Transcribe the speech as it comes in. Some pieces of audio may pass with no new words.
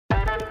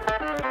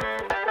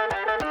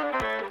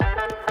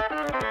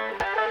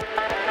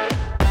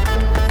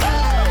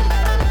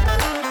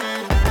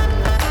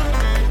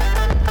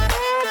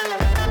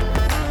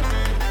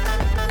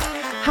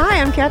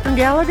I'm Catherine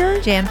Gallagher.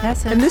 Jan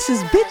Pessin. And this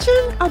is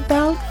Bitchin'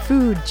 About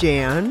Food,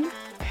 Jan.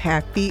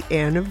 Happy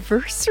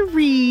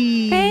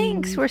anniversary.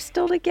 Thanks. We're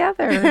still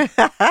together.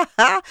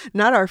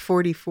 Not our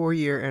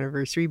 44-year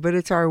anniversary, but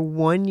it's our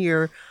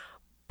 1-year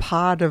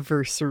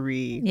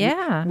podiversary.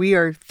 Yeah. We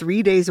are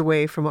 3 days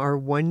away from our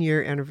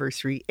 1-year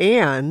anniversary,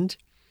 and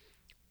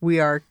we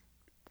are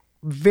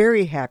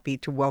very happy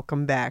to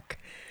welcome back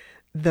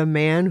the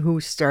man who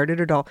started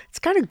it all. It's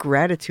kind of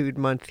gratitude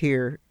month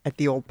here at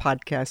the old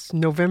podcast.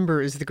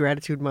 November is the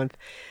gratitude month.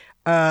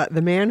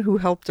 The man who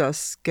helped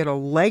us get a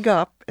leg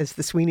up, as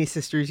the Sweeney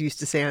sisters used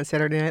to say on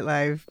Saturday Night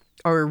Live,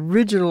 our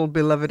original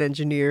beloved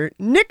engineer,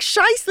 Nick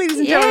Sheist, ladies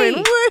and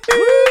gentlemen.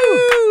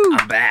 Woo!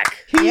 I'm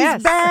back.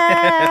 He's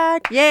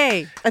back.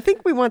 Yay. I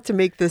think we want to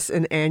make this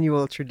an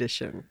annual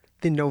tradition,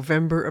 the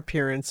November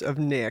appearance of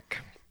Nick.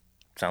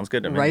 Sounds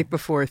good to me. Right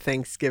before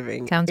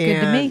Thanksgiving. Sounds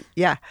good to me.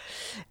 Yeah.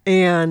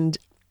 And,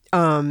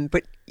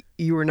 but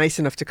you were nice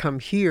enough to come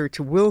here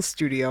to Will's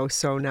studio,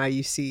 so now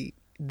you see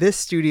this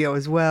studio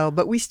as well.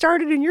 But we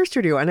started in your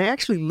studio, and I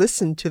actually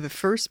listened to the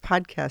first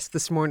podcast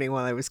this morning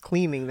while I was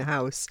cleaning the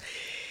house.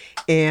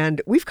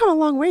 And we've come a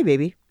long way,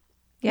 baby.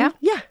 Yeah?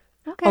 Yeah.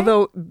 Okay.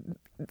 Although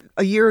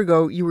a year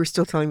ago, you were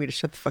still telling me to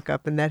shut the fuck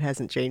up, and that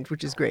hasn't changed,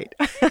 which is great.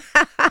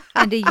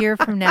 And a year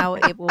from now,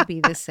 it will be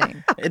the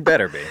same. It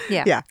better be.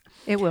 Yeah. Yeah.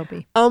 It will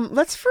be.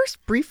 Let's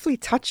first briefly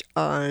touch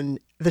on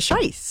the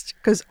Sheist,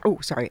 because,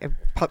 sorry, I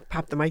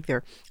popped the mic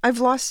there. I've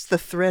lost the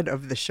thread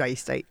of the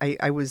Sheist.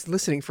 I was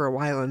listening for a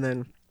while, and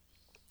then,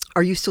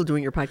 are you still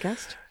doing your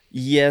podcast?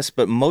 Yes,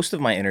 but most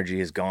of my energy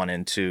has gone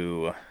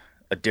into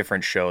a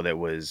different show that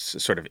was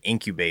sort of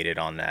incubated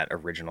on that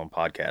original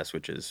podcast,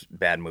 which is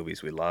Bad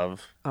Movies We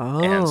Love.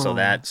 Oh. And so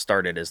that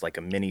started as like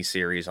a mini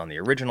series on the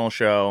original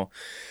show.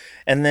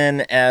 And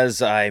then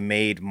as I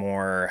made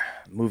more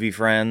movie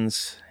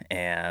friends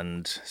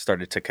and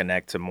started to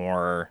connect to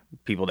more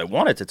people that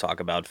wanted to talk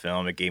about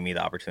film, it gave me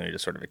the opportunity to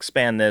sort of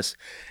expand this.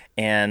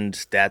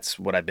 And that's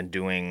what I've been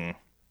doing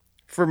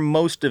for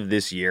most of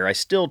this year. I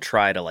still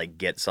try to like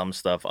get some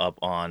stuff up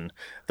on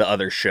the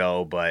other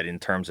show, but in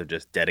terms of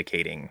just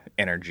dedicating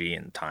energy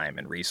and time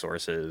and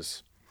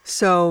resources.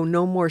 So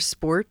no more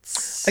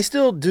sports? I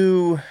still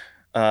do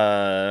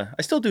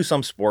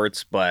some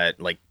sports, but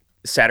like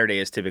Saturday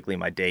is typically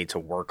my day to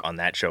work on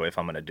that show if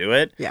I'm going to do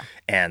it. Yeah.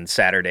 And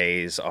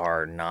Saturdays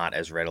are not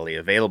as readily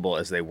available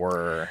as they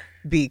were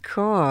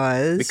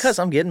Because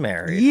I'm getting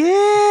married.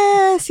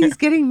 Yes, he's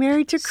getting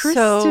married to Kristen.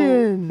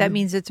 So that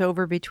means it's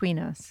over between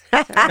us. Is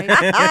that right?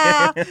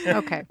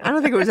 Okay. I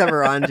don't think it was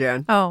ever on,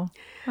 Jan. Oh.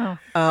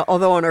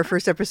 Although on our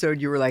first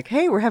episode, you were like,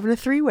 hey, we're having a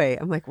 3-way.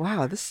 I'm like,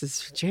 wow,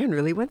 Jan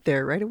really went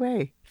there right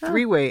away.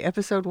 3-way,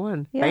 episode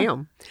 1. Yeah.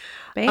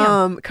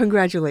 Bam.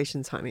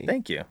 Congratulations, honey.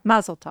 Thank you.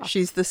 Mazel tov.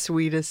 She's the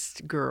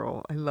sweetest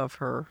girl. I love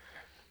her.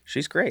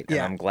 She's great. Yeah.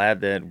 And I'm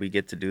glad that we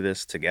get to do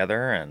this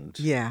together, and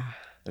Yeah.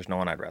 there's no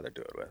one I'd rather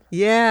do it with.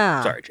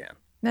 Yeah. Sorry, Jan.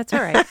 That's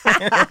all right.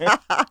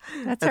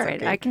 That's all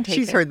right. Okay. I can take it.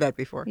 She's heard that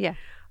before. Yeah.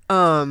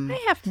 I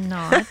have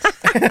not.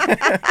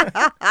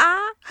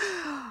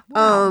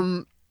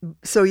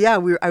 So yeah,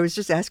 I was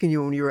just asking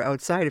you when you were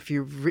outside if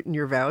you've written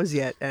your vows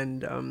yet,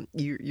 and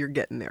you're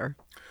getting there.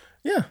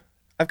 Yeah.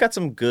 I've got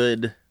some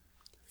good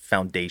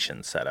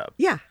foundation set up.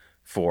 Yeah.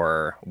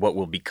 For what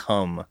will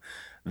become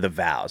the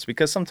vows,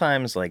 because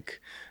sometimes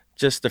like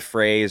just a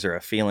phrase or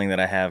a feeling that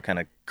I have kind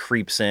of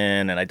creeps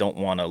in and I don't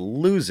want to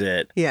lose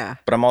it. Yeah.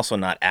 But I'm also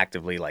not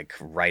actively like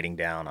writing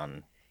down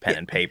on pen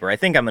and paper. I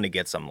think I'm going to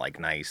get some like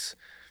nice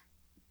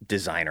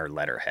designer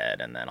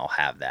letterhead, and then I'll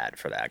have that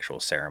for the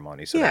actual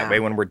ceremony. So that way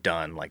when we're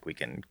done, like we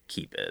can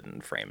keep it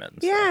and frame it.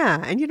 And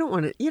yeah. And you don't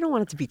want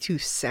it to be too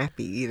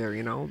sappy either,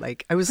 you know,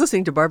 like I was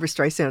listening to Barbara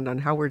Streisand on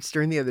Howard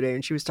Stern the other day,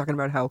 and she was talking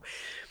about how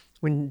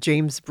when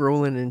James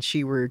Brolin and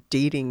she were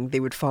dating, they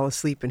would fall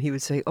asleep and he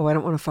would say, oh, I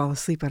don't want to fall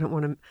asleep. I'm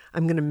going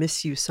to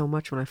miss you so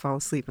much when I fall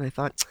asleep. And I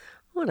thought,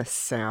 what a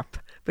sap.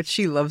 But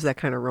she loves that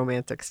kind of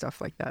romantic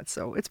stuff like that.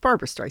 So it's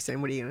Barbara Streisand.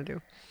 What are you going to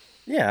do?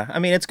 Yeah. I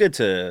mean, it's good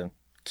to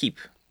keep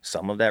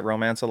some of that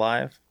romance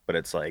alive, but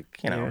it's like,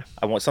 you know,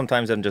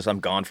 sometimes I'm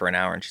gone for an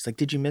hour and she's like,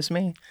 did you miss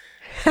me?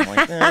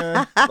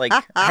 I'm like,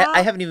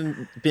 I haven't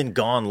even been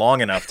gone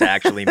long enough to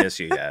actually miss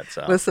you yet.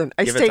 So listen,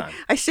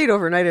 I stayed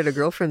overnight at a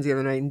girlfriend's the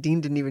other night, and Dean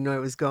didn't even know I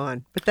was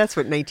gone. But that's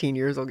what 19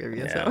 years will give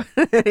you. Yeah.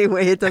 So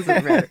anyway, it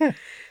doesn't matter.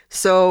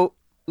 So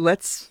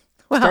let's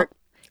start.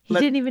 He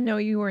didn't even know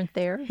you weren't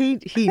there. He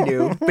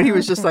knew, but he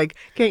was just like,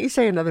 can't you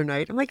say another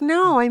night? I'm like,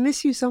 no, I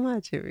miss you so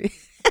much.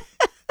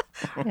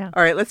 Yeah.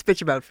 All right, let's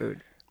bitch about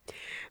food.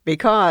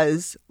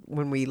 Because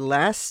when we we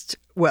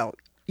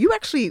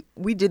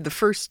did the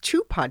first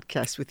 2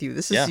 podcasts with you.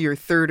 This is your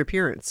 3rd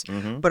appearance.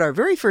 Mm-hmm. But our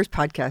very first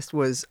podcast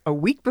was a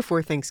week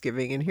before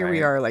Thanksgiving. And here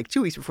we are like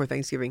 2 weeks before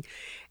Thanksgiving.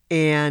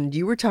 And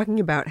you were talking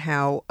about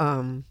how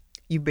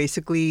you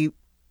basically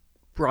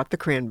brought the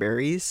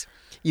cranberries.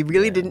 You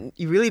really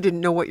didn't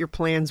know what your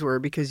plans were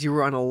because you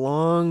were on a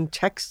long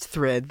text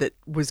thread that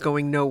was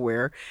going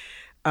nowhere.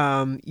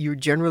 You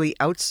generally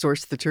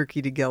outsource the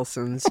turkey to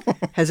Gelson's.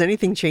 Has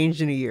anything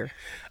changed in a year?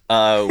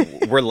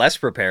 We're less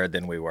prepared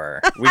than we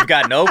were. We've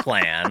got no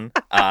plan.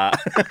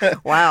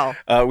 Wow.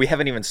 We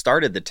haven't even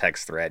started the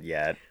text thread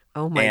yet.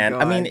 Oh my and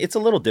God. I mean, it's a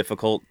little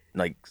difficult,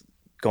 like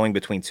going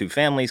between two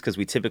families, because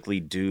we typically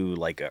do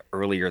like a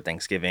earlier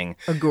Thanksgiving,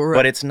 Agora.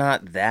 but it's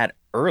not that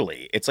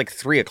early. It's like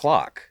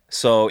 3:00.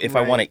 So if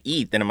I Right. want to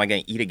eat, then am I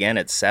going to eat again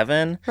at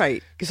 7?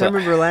 Right. Because So- I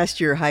remember last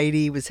year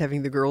Heidi was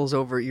having the girls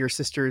over at your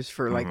sister's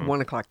for like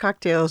 1:00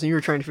 cocktails, and you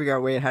were trying to figure out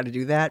a way how to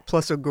do that,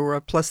 plus Agora,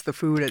 plus the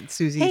food at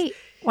Susie's. Hey,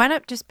 why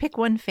not just pick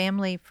one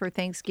family for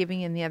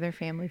Thanksgiving and the other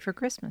family for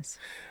Christmas?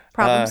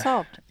 Problem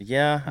solved.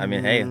 Yeah, I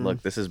mean, hey,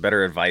 look, this is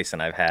better advice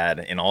than I've had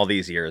in all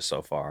these years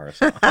so far.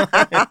 So.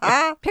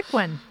 Pick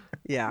one.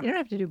 Yeah. You don't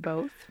have to do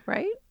both,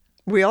 right?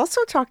 We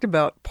also talked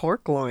about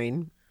pork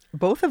loin.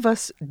 Both of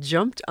us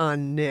jumped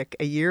on Nick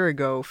a year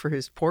ago for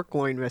his pork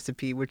loin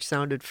recipe, which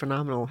sounded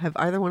phenomenal. Have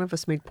either one of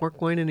us made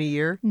pork loin in a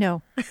year?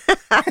 No.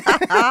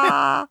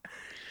 I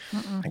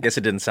guess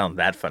it didn't sound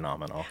that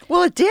phenomenal.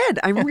 Well, it did.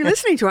 I'm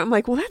listening to it. I'm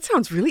like, well, that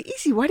sounds really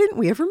easy. Why didn't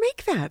we ever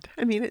make that?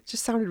 I mean, it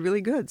just sounded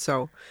really good.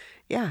 So,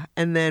 yeah.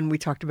 And then we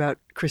talked about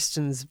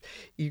Kristen's,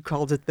 you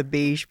called it the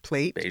beige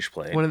plate. Beige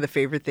plate. One of the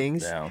favorite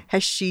things. Yeah.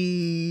 Has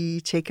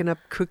she taken up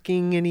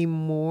cooking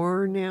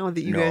anymore now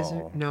that you guys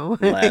are? No.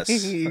 Less.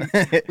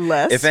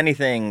 Less? If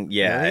anything,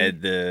 yeah, Really?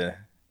 the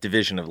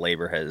division of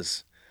labor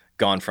has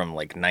gone from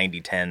like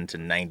 90-10 to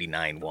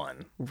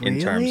 99-1 in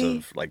terms Really?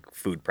 of like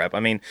food prep. I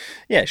mean,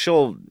 yeah,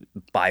 she'll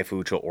buy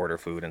food, she'll order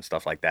food and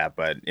stuff like that.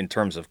 But in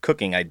terms of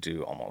cooking, I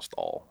do almost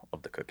all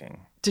of the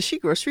cooking. Does she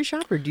grocery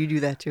shop or do you do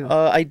that too?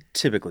 I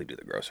typically do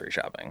the grocery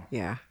shopping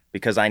Yeah.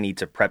 because I need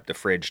to prep the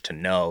fridge to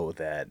know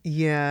that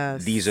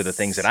Yes. these are the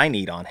things that I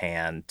need on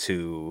hand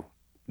to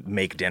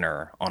make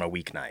dinner on a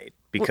weeknight,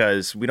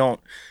 because we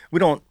don't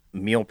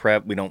meal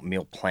prep, we don't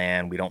meal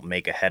plan, we don't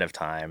make ahead of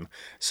time.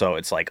 So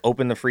it's like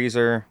open the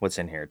freezer, what's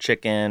in here?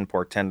 Chicken,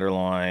 pork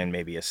tenderloin,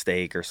 maybe a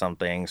steak or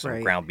something, some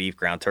Right. ground beef,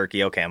 ground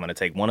turkey. Okay, I'm going to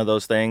take one of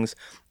those things,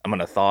 I'm going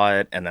to thaw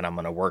it, and then I'm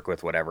going to work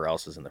with whatever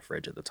else is in the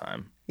fridge at the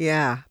time.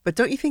 Yeah. But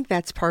don't you think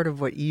that's part of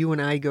what you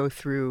and I go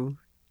through,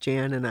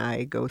 Jan and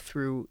I go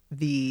through,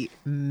 the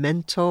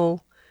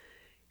mental,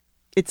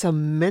 it's a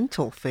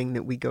mental thing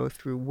that we go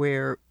through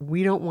where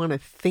we don't want to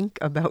think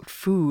about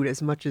food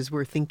as much as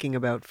we're thinking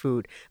about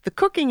food. The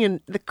cooking in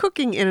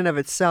and of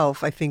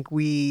itself, I think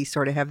we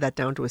sort of have that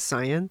down to a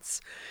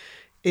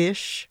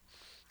science-ish.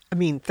 I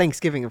mean,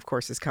 Thanksgiving, of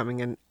course, is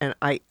coming, and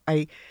I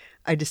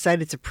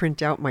decided to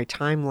print out my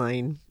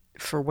timeline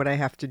for what I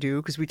have to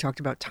do, because we talked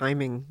about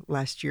timing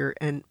last year,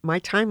 and my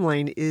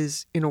timeline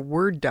is in a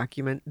Word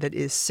document that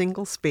is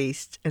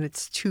single-spaced, and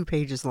it's 2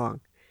 pages long.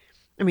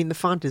 I mean, the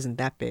font isn't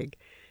that big.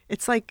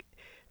 It's like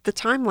the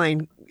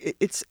timeline,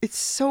 it's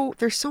so,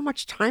 there's so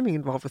much timing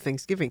involved with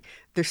Thanksgiving.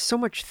 There's so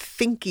much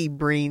thinky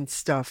brain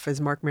stuff, as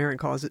Mark Maron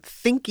calls it,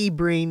 thinky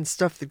brain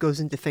stuff that goes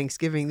into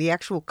Thanksgiving. The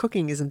actual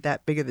cooking isn't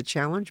that big of the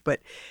challenge, but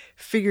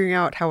figuring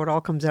out how it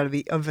all comes out of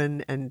the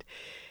oven and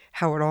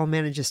how it all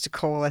manages to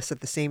coalesce at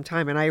the same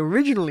time. And I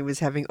originally was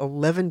having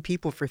 11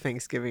 people for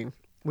Thanksgiving,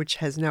 which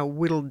has now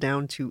whittled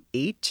down to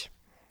 8.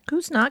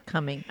 Who's not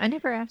coming? I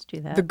never asked you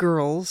that. The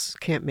girls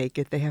can't make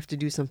it. They have to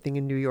do something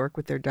in New York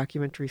with their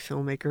documentary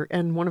filmmaker.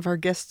 And one of our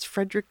guests,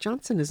 Frederick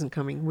Johnson, isn't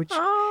coming, which,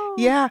 Oh,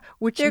 yeah,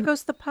 which, there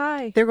goes the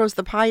pie. there goes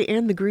the pie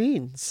and the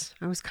greens.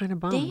 I was kind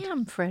of bummed.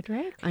 Damn,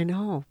 Frederick. I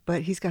know,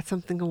 but he's got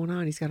something going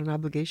on. He's got an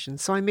obligation.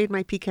 So I made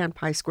my pecan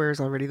pie squares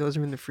already. Those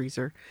are in the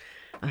freezer.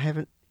 I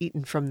haven't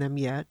eaten from them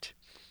yet.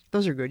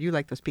 Those are good. You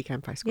like those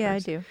pecan pie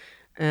squares. Yeah, I do.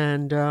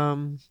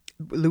 And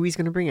Louie's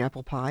going to bring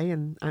apple pie,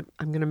 and I'm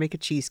going to make a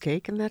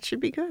cheesecake, and that should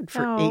be good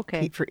for Oh,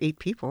 okay. for 8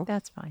 people.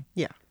 That's fine.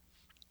 Yeah.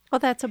 Well,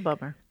 that's a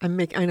bummer. I'm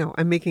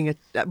making it.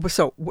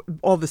 So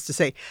all this to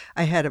say,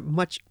 I had a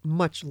much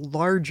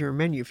larger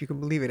menu, if you can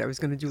believe it. I was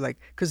going to do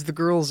because the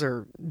girls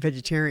are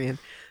vegetarian,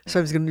 so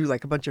I was going to do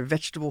like a bunch of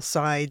vegetable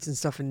sides and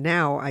stuff. And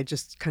now I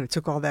just kind of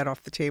took all that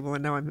off the table,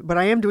 and now but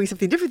I am doing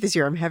something different this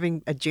year. I'm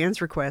having at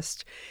Jan's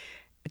request.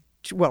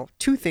 Well,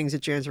 2 things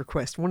at Jan's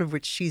request. One of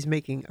which she's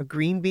making a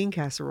green bean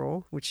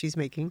casserole, which she's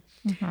making,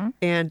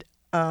 and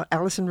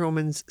Allison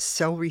Roman's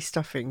celery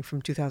stuffing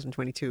from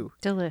 2022.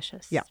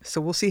 Delicious. Yeah, so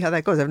we'll see how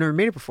that goes. I've never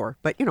made it before,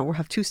 but we'll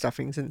have 2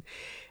 stuffings and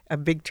a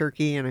big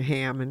turkey and a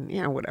ham and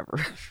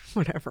whatever,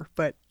 whatever.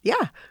 But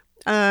yeah,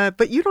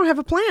 but you don't have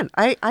a plan.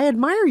 I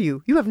admire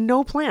you. You have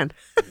no plan.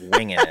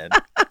 Winging it.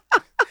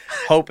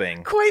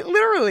 Hoping. Quite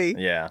literally.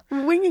 Yeah.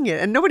 Winging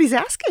it, and nobody's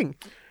asking.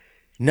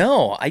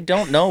 No, I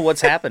don't know what's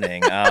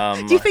happening.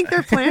 Do you think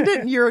they're planned it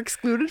and you're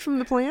excluded from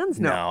the plans?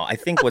 No, I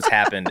think what's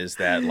happened is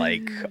that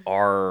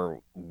our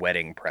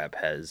wedding prep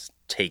has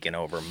taken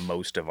over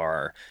most of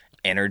our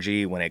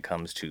energy when it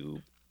comes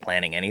to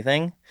planning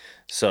anything.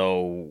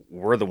 So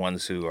we're the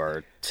ones who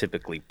are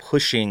typically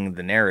pushing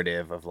the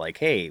narrative of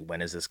hey,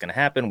 when is this going to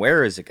happen?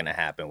 Where is it going to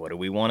happen? What do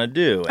we want to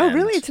do? Oh,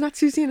 really? It's not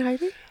Susie and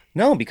Heidi?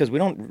 No, because we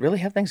don't really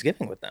have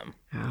Thanksgiving with them.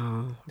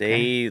 Oh,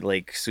 They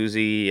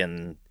Susie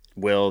and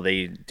Will,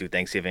 they do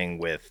Thanksgiving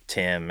with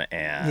Tim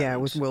and Yeah,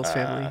 with Will's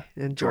family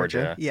in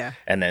Georgia. Yeah.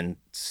 And then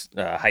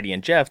Heidi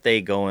and Jeff,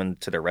 they go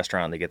into their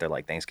restaurant and they get their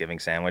like Thanksgiving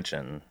sandwich,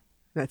 and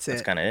That's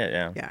that's it. kind of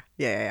it. Yeah.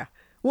 Yeah.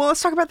 Well,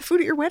 let's talk about the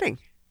food at your wedding.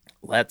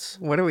 Let's.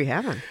 What are we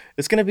having?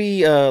 It's gonna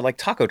be like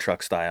taco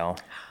truck style.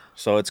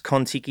 So it's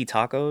Kontiki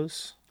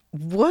tacos.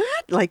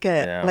 What? Like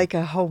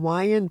a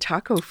Hawaiian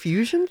taco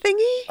fusion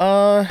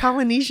thingy?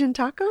 Polynesian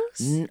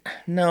tacos?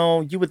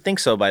 No, you would think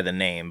so by the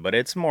name, but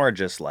it's more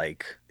just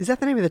like Is that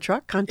the name of the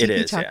truck? Kontiki It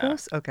is, yeah.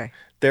 tacos? Okay.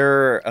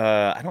 they're.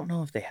 I don't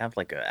know if they have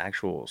like an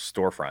actual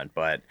storefront,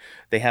 but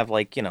they have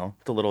like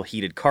the little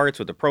heated carts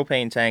with the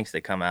propane tanks.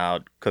 They come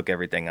out, cook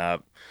everything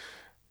up.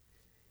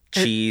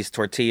 Cheese,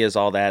 tortillas,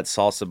 all that,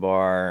 salsa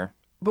bar,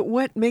 But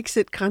what makes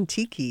it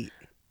Kontiki?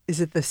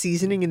 Is it the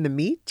seasoning in the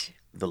meat?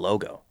 the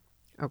logo,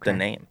 Okay. the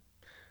name.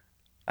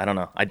 I don't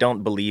know. I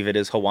don't believe it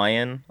is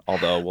Hawaiian,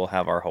 although we'll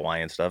have our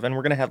Hawaiian stuff, and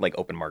we're gonna have like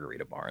open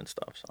margarita bar and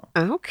stuff. So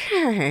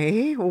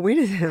Okay. Well, wait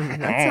a minute.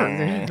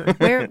 That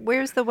sounds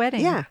Where's the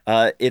wedding? Yeah.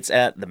 it's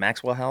at the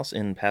Maxwell House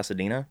in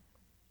Pasadena.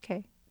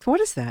 Okay.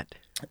 What is that?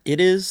 It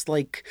is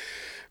like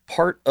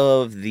part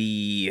of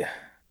the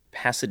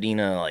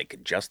Pasadena like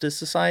Justice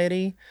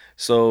Society.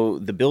 So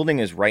the building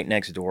is right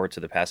next door to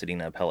the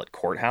Pasadena Appellate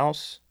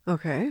Courthouse,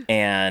 Okay.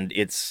 and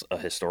it's a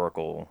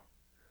historical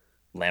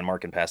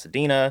landmark in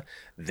Pasadena.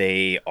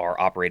 They are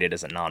operated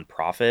as a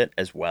nonprofit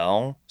as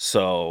well.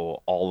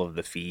 So all of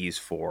the fees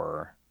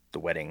for the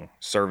wedding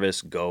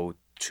service go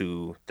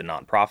to the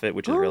nonprofit,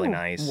 which is really Oh,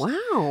 nice.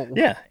 Wow.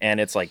 Yeah, and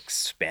it's like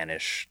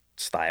Spanish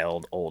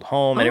styled old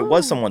home, and it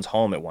was someone's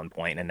home at one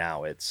point, and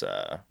now it's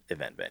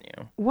event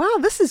venue. Wow,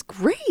 this is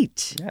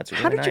great. Yeah, it's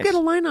How really did you nice. get a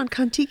line on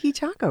Kontiki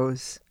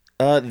tacos?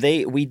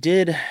 We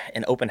did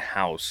an open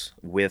house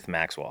with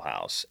Maxwell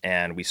House,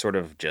 and we sort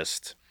of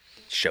just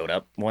showed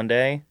up one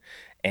day,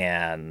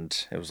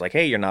 and it was like,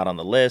 hey, you're not on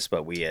the list,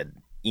 but we had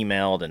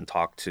emailed and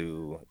talked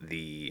to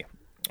the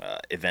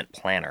event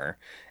planner,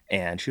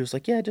 and she was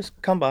like, yeah,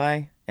 just come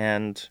by,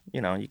 and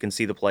you can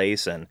see the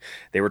place. And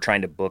they were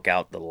trying to book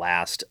out the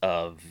last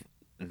of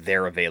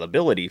their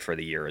availability for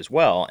the year as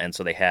well, and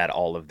so they had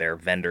all of their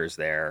vendors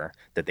there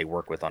that they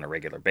work with on a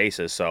regular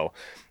basis. So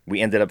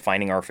we ended up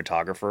finding our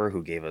photographer,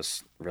 who gave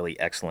us really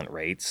excellent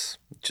rates,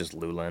 which is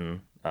Lulin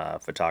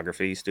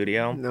Photography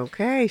Studio.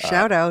 Okay,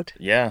 shout out.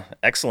 Yeah,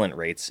 excellent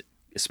rates,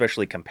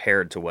 especially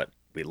compared to what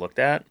we looked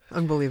at.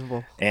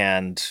 Unbelievable.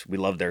 And we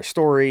loved their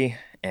story,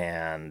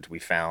 and we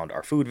found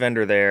our food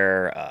vendor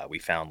there. We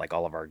found like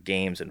all of our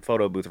games and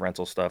photo booth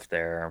rental stuff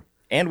there.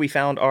 And we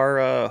found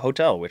our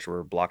hotel, which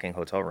we're blocking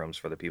hotel rooms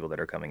for the people that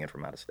are coming in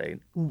from out of state.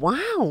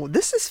 Wow,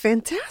 this is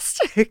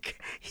fantastic.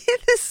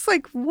 This is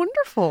like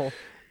wonderful.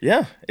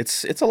 Yeah,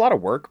 it's a lot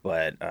of work,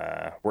 but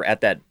we're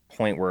at that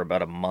point. We're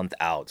about a month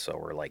out, so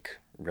we're like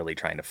really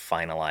trying to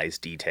finalize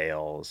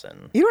details.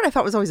 And You know what I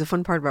thought was always a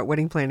fun part about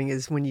wedding planning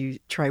is when you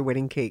try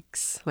wedding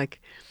cakes. Like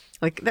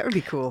that would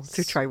be cool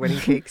to try wedding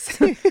cakes.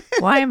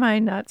 Why am I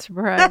not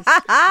surprised?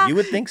 you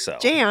would think so.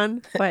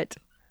 Jan, What?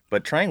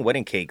 But trying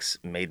wedding cakes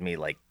made me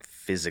like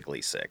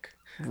physically sick.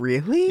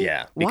 really?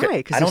 Yeah, Why? because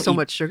Because I there's don't so eat-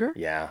 much sugar?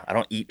 Yeah, I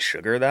don't eat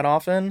sugar that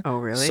often. Oh,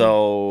 really?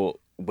 So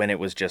when it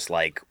was just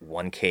like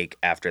one cake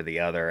after the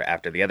other,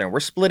 and we're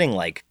splitting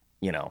like,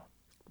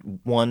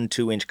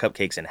 1-2 inch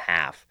cupcakes in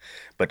half,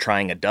 but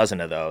trying a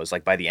dozen of those,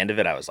 like by the end of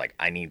it, I was like,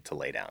 I need to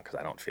lay down because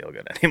I don't feel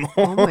good anymore.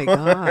 Oh my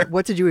God.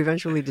 What did you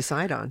eventually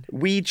decide on?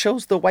 We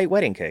chose the white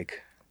wedding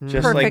cake.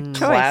 Just Perfect like choice.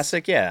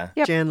 classic, yeah.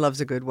 Yep. Jan loves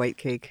a good white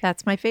cake.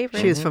 That's my favorite.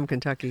 She is from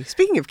Kentucky.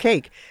 Speaking of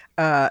cake,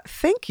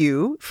 thank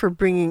you for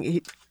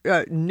bringing.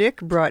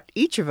 Nick brought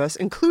each of us,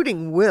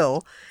 including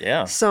Will,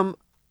 Yeah. some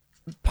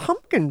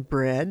pumpkin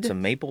bread. It's a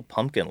maple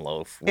pumpkin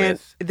loaf And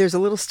with there's a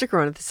little sticker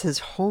on it that says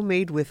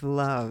 "Homemade with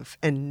Love,"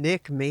 and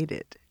Nick made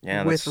it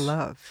Yeah, with that's-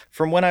 love.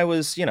 from when I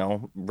was,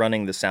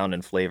 running the Sound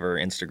and Flavor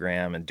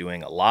Instagram and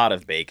doing a lot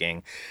of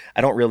baking. I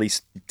don't really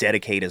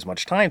dedicate as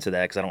much time to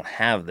that because I don't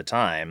have the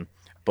time,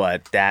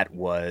 but that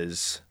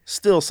was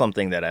still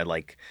something that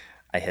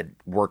I had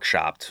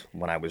workshopped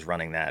when I was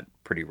running that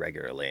pretty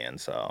regularly. And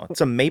so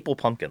it's a maple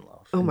pumpkin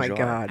loaf. Oh my Enjoy.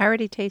 God! I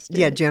already tasted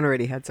Yeah, it. Jan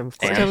already had some.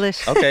 For And- us.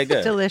 Delicious. Okay,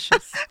 good.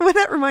 Delicious. Well,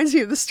 that reminds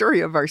me of the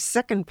story of our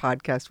second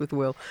podcast with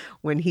Will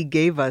when he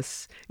gave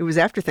us, it was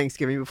after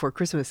Thanksgiving, before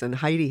Christmas, and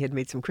Heidi had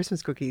made some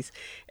Christmas cookies,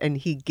 and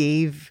he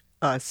gave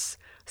us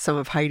some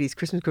of Heidi's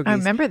Christmas cookies.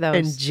 remember those.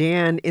 And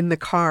Jan in the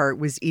car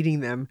was eating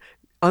them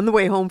on the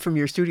way home from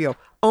your studio.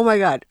 Oh my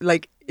God.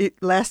 Like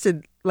it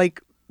lasted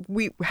like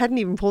we hadn't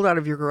even pulled out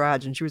of your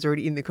garage and she was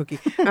already eating the cookie.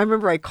 I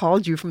remember I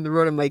called you from the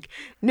road. I'm like,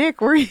 Nick,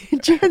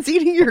 Jan's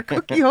eating your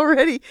cookie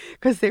already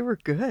because they were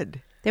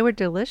good. They were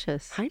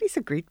delicious. Heidi's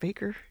a great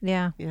baker.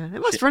 Yeah. Yeah, it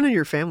must run in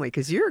your family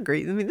because you're a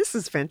great. I mean, this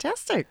is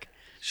fantastic.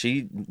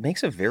 She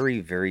makes a very,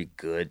 very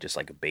good, just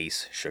like a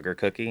base sugar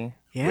cookie,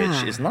 Yeah.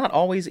 which is not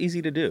always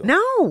easy to do.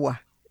 No,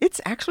 it's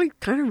actually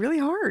kind of really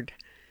hard.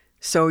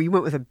 So you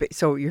went with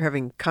so you're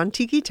having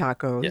Kontiki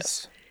tacos,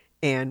 Yes.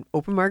 and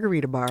open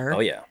margarita bar,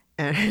 Oh, yeah.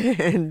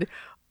 and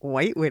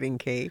white wedding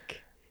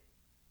cake,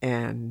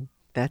 and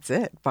that's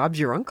it. Bob's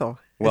your uncle.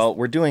 Well,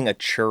 we're doing a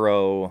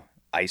churro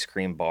ice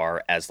cream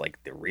bar as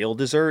like the real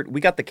dessert.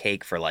 We got the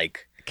cake for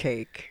like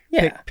Cake.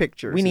 Yeah.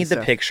 Pictures. we and need the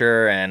stuff.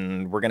 picture,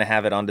 and we're gonna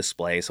have it on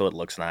display so it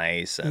looks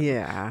nice and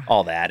Yeah.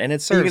 all that. And it Are you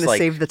serves going to like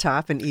save the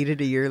top and eat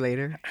it a year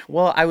later?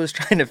 well, I was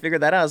trying to figure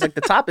that out. I was like,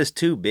 the top is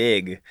too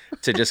big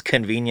to just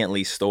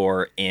conveniently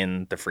store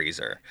in the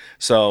freezer.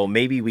 So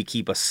maybe we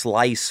keep a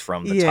slice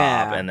from the top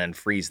Yeah. and then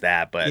freeze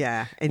that. But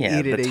Yeah, and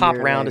eat it the a top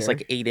year round is later.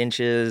 like 8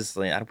 inches.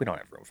 Like, we don't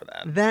have room for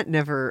that. That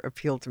never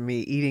appealed to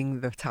me,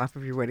 eating the top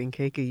of your wedding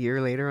cake a year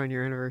later on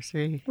your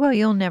anniversary. Well,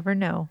 you'll never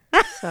know.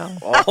 So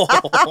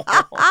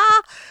Oh,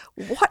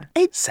 What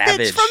a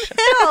Savage. bitch from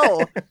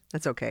hell!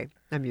 That's okay.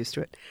 I'm used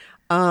to it.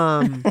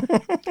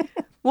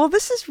 Well,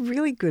 this is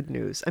really good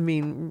news. I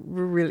mean,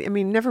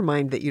 never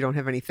mind that you don't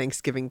have any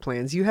Thanksgiving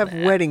plans. You have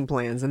wedding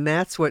plans, and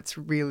that's what's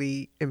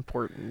really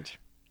important.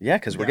 yeah,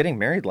 because we're getting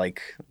married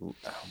like,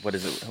 what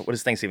is it? What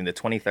is Thanksgiving? The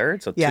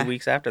 23rd? So Yeah. 2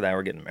 weeks after that,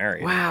 we're getting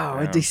married. Wow,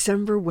 Yeah. a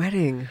December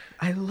wedding.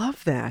 I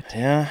love that.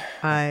 Yeah.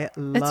 I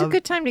love it's a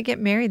good time to get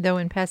married, though,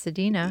 in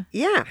Pasadena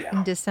Yeah.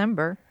 in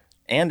December.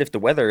 And if the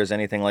weather is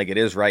anything like it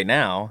is right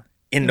now,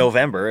 in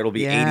November, it'll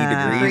be 80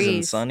 Yeah. degrees and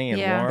Breeze. sunny and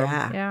Yeah. warm.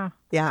 Yeah. Yeah.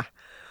 Yeah.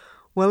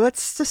 Well,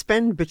 let's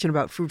suspend bitching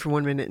about food for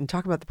 1 minute and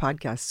talk about the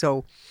podcast.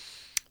 So,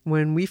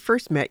 when we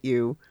first met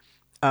you,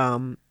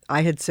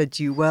 I had said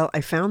to you, well,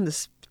 I found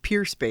this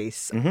Peer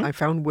Space. I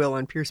found Will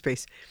on Peer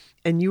Space.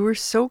 And you were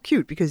so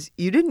cute because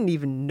you didn't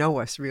even know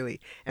us really.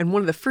 And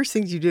one of the first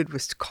things you did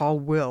was to call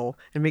Will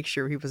and make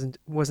sure he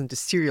wasn't a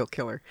serial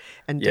killer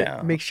and Yeah.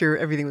 to make sure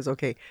everything was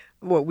okay.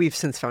 Well, we've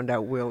since found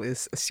out Will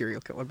is a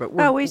serial killer, but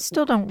Oh, we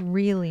still don't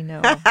really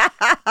know.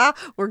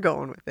 we're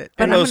going with it.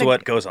 Who I'm knows gonna-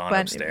 what goes on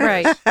But, upstairs?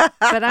 right.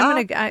 But I'm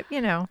going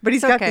to, But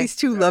he's it's got okay. these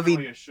two lovey.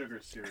 Definitely a sugar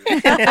cereal.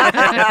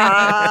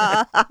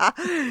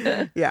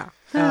 Yeah.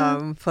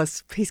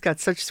 Plus, he's got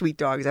such sweet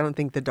dogs. I don't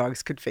think the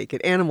dogs could fake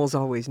it. Animals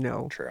always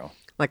know. True.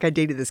 Like, I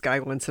dated this guy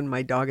once, and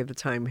my dog at the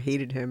time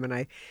hated him, and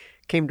I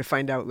came to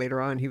find out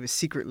later on he was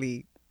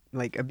secretly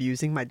like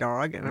abusing my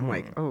dog, and I'm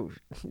like, oh,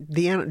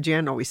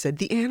 Jan always said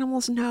the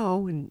animals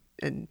know,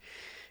 and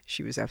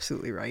she was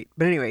absolutely right.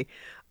 But anyway,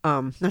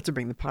 not to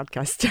bring the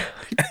podcast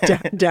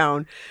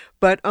down,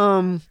 but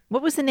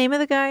What was the name of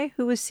the guy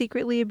who was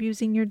secretly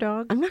abusing your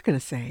dog? I'm not gonna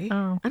say.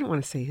 Oh. I don't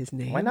want to say his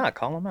name. Why not?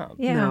 Call him out.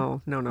 Yeah.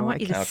 No, I I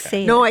want you to can't.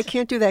 say No, it. I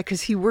can't do that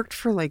because he worked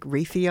for like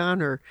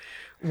Raytheon or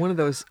one of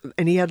those,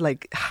 and he had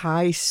like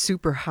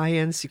super high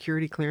end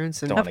security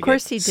clearance, and Don't Of wanna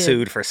course get he did.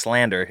 sued for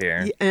slander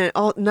here. and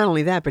not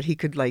only that, but he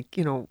could like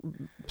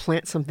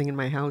plant something in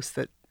my house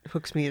that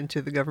hooks me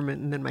into the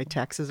government, and then my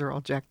taxes are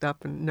all jacked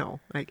up. And no,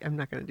 I'm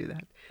not going to do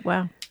that.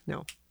 Wow.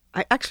 No,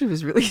 I actually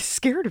was really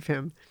scared of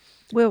him.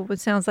 Well,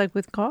 it sounds like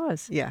with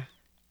cause. Yeah.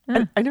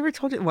 I never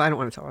told you. Well, I don't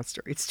want to tell that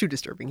story. It's too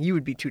disturbing. You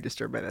would be too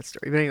disturbed by that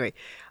story. But anyway,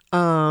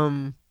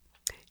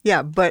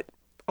 yeah. But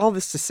all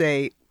this to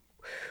say,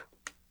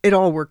 it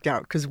all worked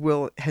out because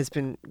Will has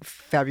been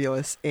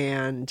fabulous,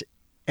 and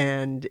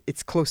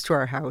it's close to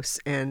our house,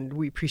 and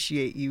we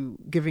appreciate you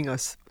giving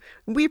us.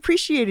 We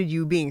appreciated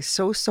you being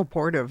so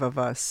supportive of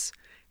us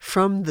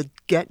from the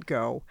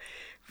get-go.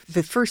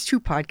 The first 2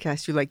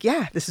 podcasts, you're like,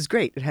 yeah, this is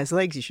great. It has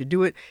legs. You should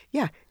do it.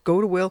 Yeah, go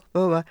to Will.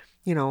 Blah, blah,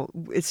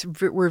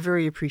 blah. We're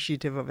very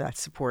appreciative of that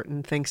support,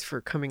 and thanks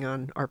for coming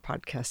on our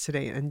podcast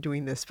today and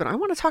doing this. But I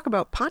want to talk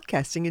about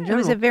podcasting in It general.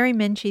 was a very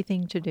Menchie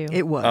thing to do.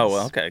 It was. Oh,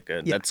 well, okay,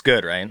 good. Yeah. That's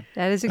good, right?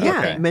 That is a good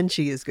Yeah, thing.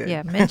 Menchie is good.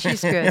 Yeah,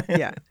 Menchie's good.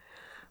 Yeah.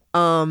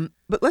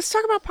 But let's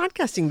talk about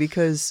podcasting,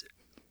 because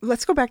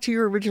let's go back to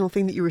your original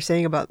thing that you were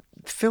saying about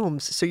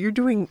films. So you're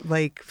doing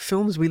like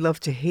films we love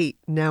to hate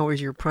now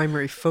as your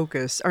primary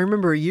focus. I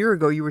remember a year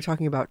ago you were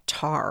talking about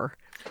Tar,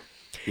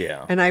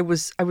 Yeah. and I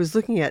was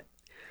looking at,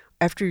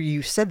 after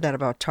you said that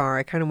about Tar,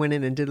 I kind of went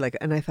in and did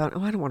and I thought,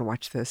 oh, I don't want to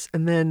watch this.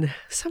 And then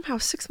somehow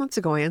 6 months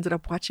ago I ended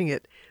up watching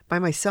it by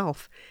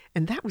myself,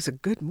 and that was a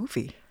good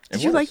movie.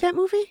 Did you was. like that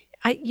movie?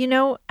 I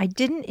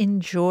didn't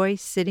enjoy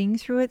sitting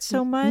through it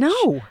so much.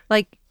 No.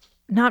 Like,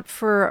 not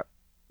for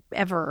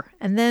ever.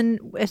 And then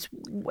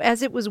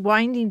as it was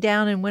winding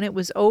down and when it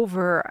was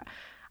over,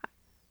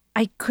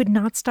 I could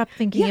not stop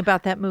thinking Yeah,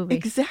 about that movie.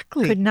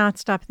 exactly. Could not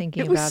stop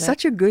thinking It was about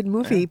such a good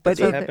movie, but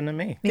That's what it happened to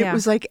me. It Yeah.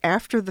 was like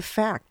after the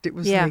fact. It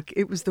was Yeah. like,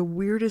 it was the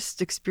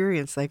weirdest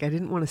experience. Like, I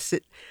didn't want to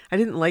sit, I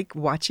didn't like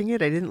watching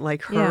it. I didn't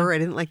like her. Yeah. I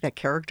didn't like that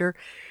character,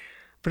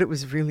 but it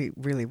was really,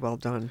 really well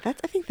done. I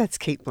think that's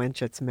Kate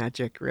Blanchett's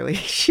magic, really.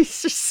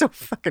 She's just so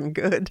fucking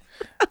good.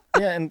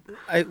 Yeah, and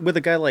with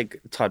a guy like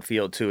Todd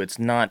Field, too, it's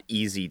not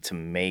easy to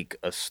make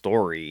a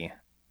story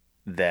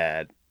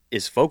that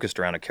is focused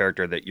around a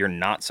character that you're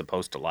not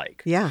supposed to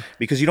like. Yeah.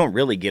 Because you don't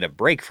really get a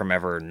break from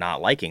ever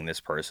not liking this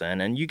person,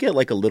 and you get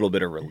like a little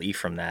bit of relief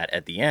from that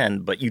at the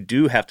end, but you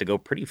do have to go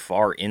pretty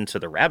far into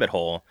the rabbit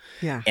hole.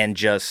 Yeah. And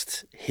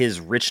just his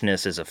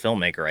richness as a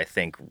filmmaker, I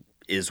think,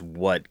 is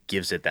what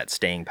gives it that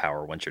staying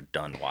power once you're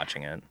done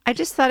watching it. I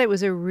just thought it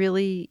was a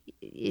really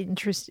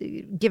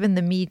interesting, given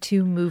the Me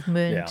Too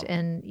movement Yeah.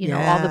 and,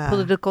 all the Yeah.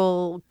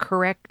 political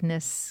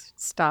correctness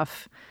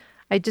stuff.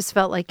 I just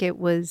felt like it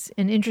was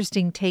an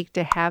interesting take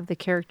to have the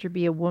character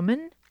be a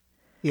woman.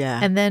 Yeah.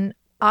 And then,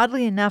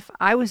 oddly enough,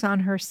 I was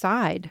on her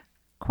side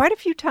quite a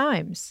few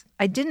times.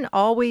 I didn't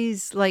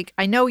always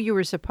I know you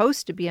were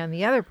supposed to be on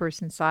the other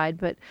person's side,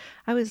 but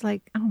I was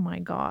like, oh my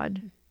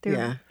God,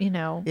 they're,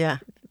 Yeah.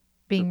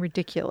 being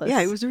ridiculous. Yeah,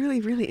 it was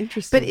really, really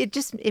interesting. But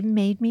it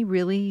made me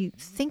really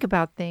think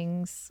about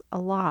things a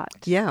lot.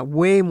 Yeah,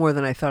 way more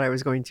than I thought I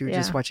was going to,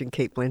 just Yeah. watching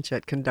Kate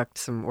Blanchett conduct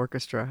some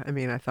orchestra. I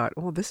mean, I thought,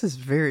 oh, this is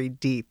very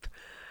deep.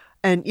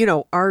 And,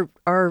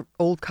 our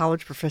old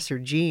college professor,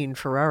 Gene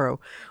Ferraro,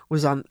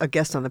 was on a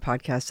guest on the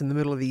podcast in the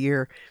middle of the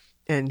year.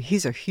 And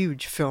he's a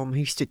huge film.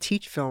 He used to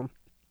teach film.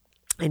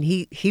 And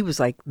he was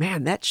like,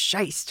 man, that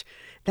Sheist,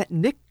 that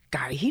Nick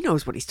guy, he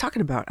knows what he's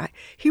talking about.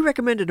 He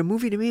recommended a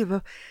movie to me.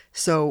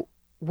 So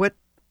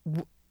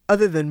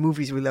other than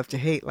movies we love to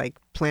hate, like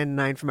Plan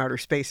 9 from Outer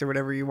Space or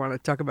whatever you want to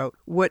talk about,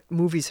 what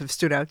movies have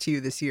stood out to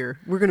you this year?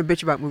 We're going to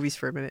bitch about movies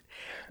for a minute.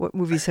 What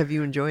movies have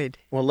you enjoyed?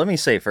 Well, let me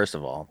say, first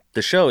of all,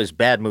 the show is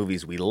bad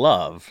movies we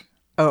love,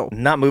 Oh.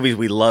 not movies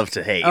we love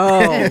to hate.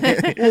 Oh.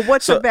 Well,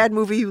 what's a bad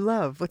movie you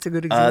love? What's a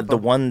good example?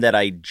 The one that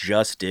I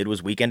just did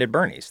was Weekend at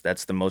Bernie's.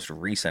 That's the most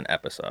recent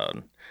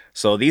episode.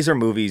 So these are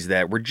movies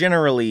that were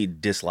generally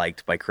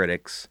disliked by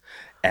critics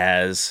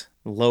as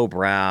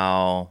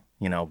lowbrow,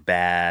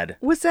 bad.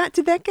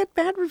 Did that get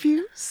bad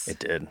reviews? It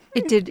did.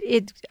 It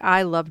did.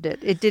 I loved it.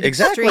 It did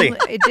Exactly.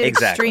 Exactly.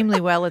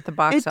 Exactly. well at the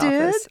box It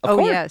did? office. Of Oh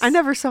course. yes, I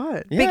never saw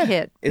it. Big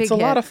hit. It's Big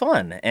a lot hit. of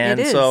fun. And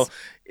It is. so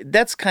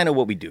that's kind of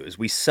what we do is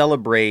we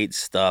celebrate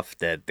stuff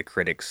that the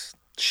critics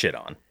shit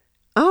on.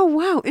 Oh,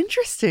 wow.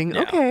 Interesting.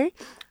 Yeah. Okay.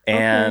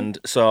 And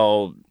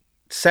so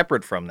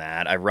separate from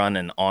that, I run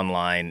an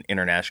online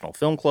international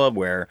film club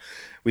where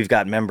we've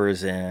got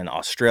members in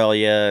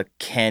Australia,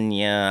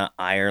 Kenya,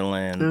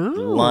 Ireland, Oh.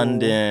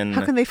 London.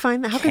 How can they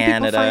find that? How can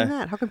Canada. people find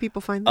that? How can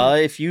people find that?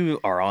 If you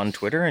are on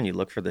Twitter and you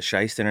look for the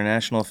Sheist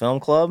International Film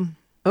Club,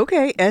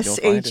 Okay, find it.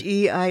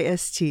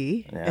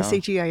 Sheist, Yeah.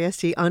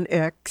 Sheist on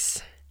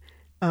X.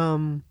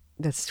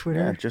 That's yeah,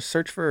 Twitter. just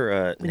search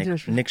for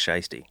International- Nick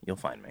Sheisty. You'll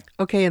find me.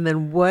 Okay, and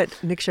then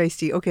what? Nick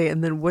Sheisty. Okay,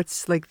 and then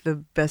what's like the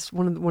best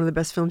one of the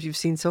best films you've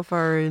seen so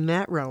far in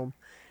that realm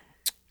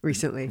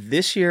recently?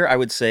 This year, I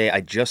would say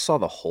I just saw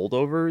The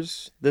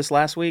Holdovers this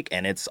last week,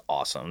 and it's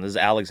awesome. This is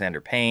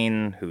Alexander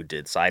Payne, who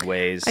did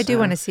Sideways. I do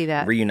want to see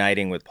that.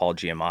 Reuniting with Paul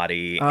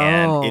Giamatti.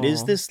 And it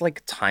is Oh. this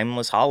like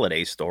timeless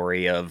holiday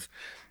story of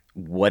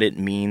what it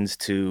means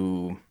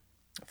to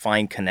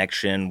find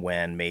connection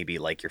when maybe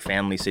like your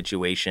family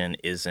situation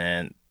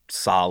isn't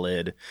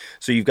solid.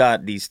 So you've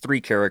got these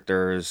three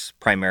characters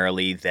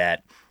primarily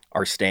that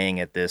are staying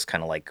at this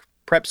kind of like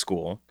prep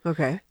school.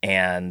 Okay.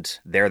 And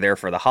they're there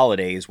for the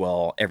holidays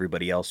while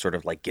everybody else sort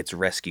of like gets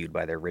rescued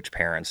by their rich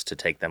parents to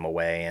take them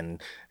away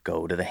and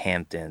go to the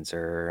Hamptons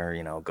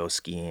or, go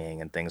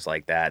skiing and things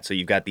like that. So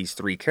you've got these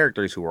three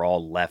characters who are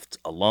all left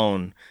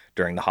alone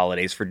during the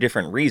holidays for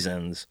different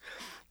reasons.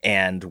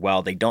 And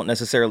while they don't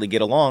necessarily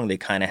get along, they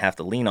kind of have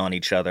to lean on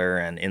each other.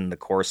 And in the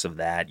course of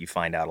that, you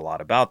find out a lot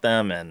about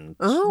them and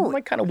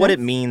like kind of what it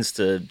means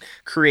to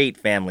create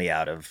family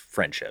out of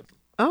friendship.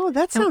 Oh,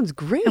 that sounds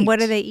great. And what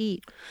do they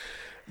eat?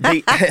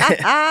 They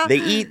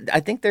they eat. I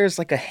think there's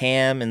like a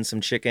ham and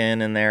some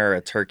chicken in there, or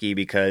a turkey,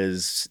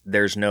 because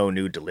there's no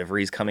new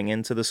deliveries coming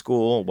into the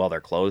school while they're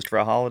closed for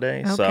a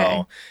holiday. Okay.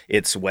 So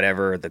it's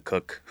whatever the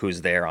cook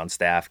who's there on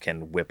staff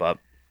can whip up.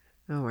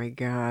 Oh my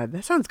God,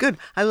 that sounds good.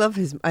 I loved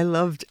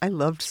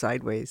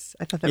Sideways.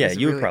 I thought that was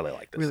You really, would probably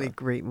like this. really Then.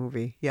 great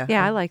movie. Yeah.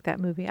 Yeah, I like that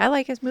movie. I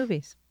like his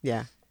movies.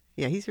 Yeah.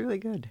 Yeah, he's really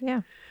good.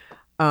 Yeah.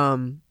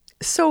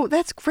 So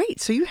that's great.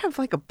 So you have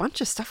like a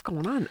bunch of stuff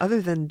going on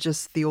other than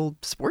just the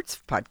old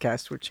sports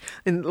podcast, which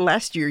in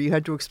last year you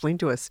had to explain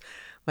to us,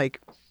 like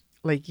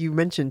you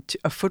mentioned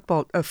a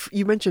football.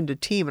 You mentioned a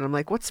team, and I'm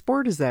like, what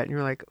sport is that? And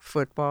you're like,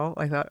 football.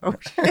 I thought, oh,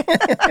 shit.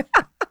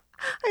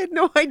 I had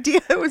no idea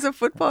it was a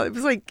football. It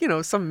was like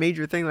some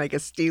major thing, like a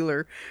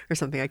Steeler or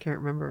something. I can't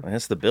remember. And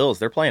it's the Bills.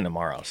 They're playing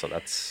tomorrow, so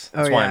that's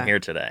Oh, why yeah. I'm here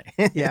today.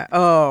 Yeah.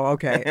 Oh,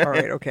 okay. All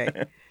right. Okay.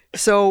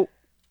 So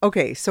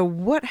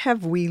what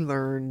have we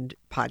learned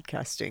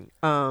podcasting?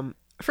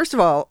 First of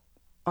all,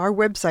 our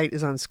website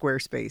is on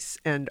Squarespace,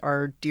 and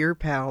our dear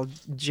pal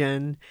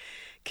Jen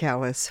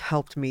Callis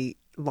helped me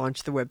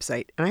launch the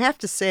website. And I have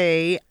to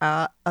say,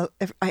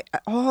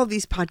 all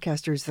these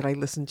podcasters that I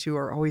listen to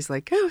are always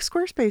like, "Oh,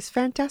 Squarespace,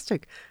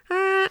 fantastic."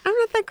 I'm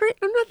not that great.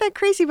 I'm not that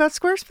crazy about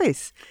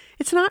Squarespace.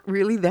 It's not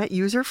really that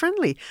user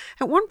friendly.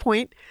 At one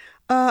point,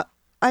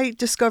 I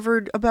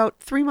discovered about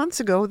 3 months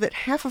ago that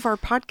half of our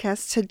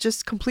podcasts had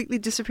just completely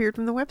disappeared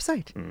from the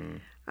website.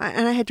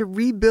 And I had to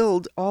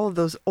rebuild all of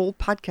those old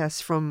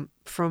podcasts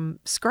from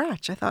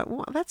scratch. I thought,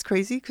 well, that's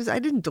crazy because I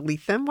didn't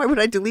delete them. Why would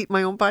I delete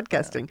my own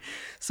podcasting?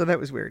 So that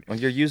was weird. Well,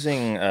 you're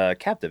using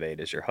Captivate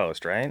as your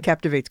host, right?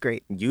 Captivate's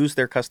great. Use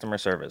their customer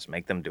service.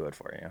 Make them do it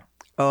for you.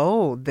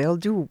 Oh, they'll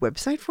do a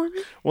website for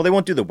me? Well, they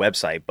won't do the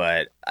website,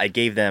 but I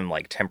gave them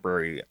like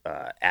temporary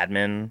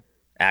admin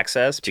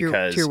access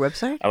because to your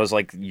website? I was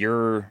like,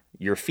 your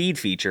feed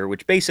feature,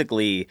 which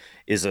basically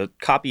is a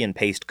copy and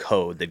paste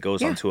code that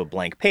goes onto a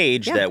blank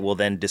page that will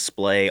then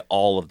display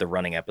all of the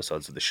running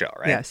episodes of the show,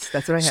 right? Yes,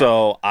 that's what I have.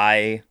 So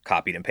I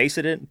copied and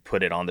pasted it,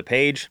 put it on the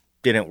page,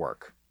 didn't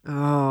work.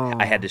 Oh.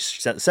 I had to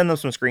send them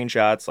some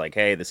screenshots like,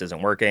 hey, this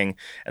isn't working.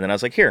 And then I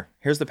was like,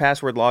 here's the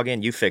password, log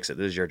in, you fix it.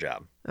 This is your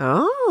job.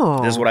 Oh.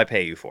 This is what I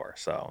pay you for.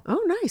 So.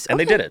 Oh, nice. And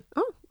okay. they did it.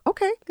 Oh,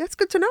 okay. That's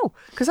good to know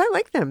because I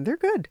like them. They're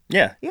good.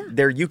 Yeah. Yeah.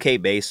 They're UK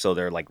based, so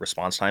their like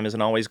response time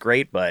isn't always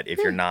great. But if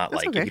you're not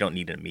that's like, okay. if you don't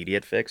need an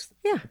immediate fix,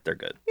 Yeah. they're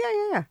good.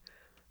 Yeah.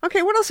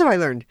 Okay, what else have I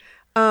learned?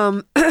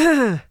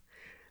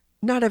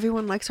 Not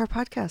everyone likes our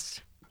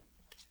podcast.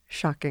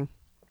 Shocking.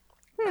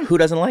 Who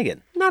doesn't like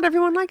it? Not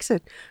everyone likes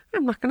it.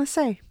 I'm not going to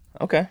say.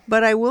 Okay.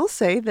 But I will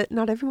say that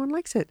not everyone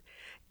likes it.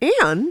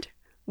 And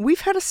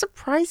we've had a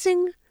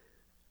surprising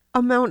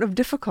amount of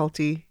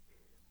difficulty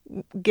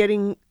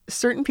getting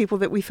certain people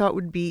that we thought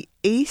would be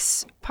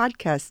ace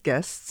podcast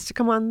guests to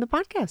come on the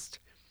podcast.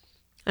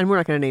 And we're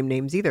not going to name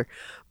names either.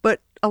 But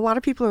a lot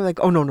of people are like,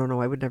 oh,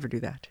 no, I would never do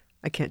that.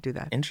 I can't do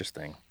that.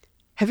 Interesting.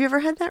 Have you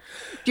ever had that?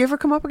 Do you ever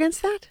come up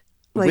against that?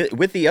 Like,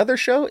 With the other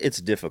show, it's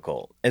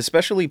difficult,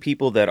 especially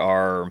people that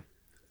are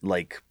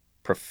like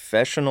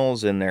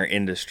professionals in their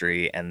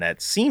industry and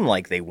that seem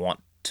like they want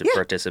to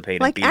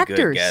participate like and be actors.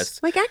 good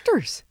guests. Like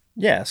actors.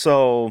 Yeah.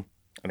 So,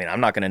 I mean, I'm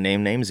not going to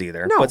name names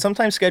either. No. But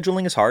sometimes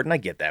scheduling is hard, and I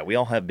get that. We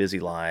all have busy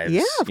lives.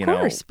 Yeah, of you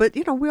course. But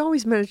we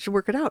always manage to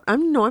work it out.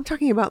 I'm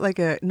talking about like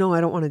no, I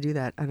don't want to do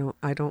that.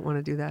 I don't want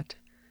to do that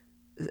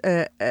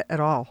at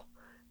all.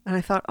 And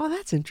I thought, oh,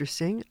 that's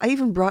interesting. I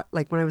even brought,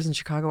 like when I was in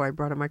Chicago, I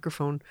brought a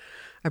microphone.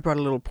 I brought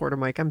a little Porta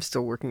mic. I'm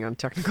still working on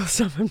technical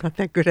stuff. I'm not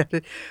that good at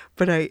it.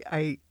 But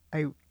I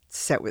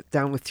sat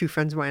down with two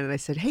friends of mine and I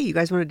said, hey, you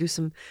guys want to do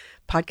some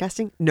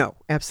podcasting? No,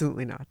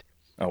 absolutely not.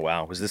 Oh,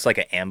 wow. Was this like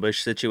an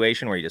ambush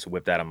situation where you just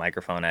whipped out a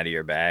microphone out of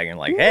your bag and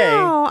like, hey?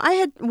 No,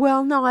 I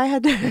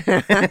had.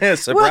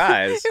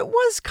 Surprise. Well, it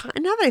was,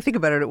 now that I think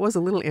about it, it was a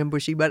little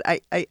ambushy, but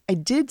I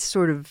did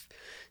sort of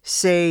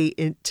say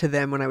to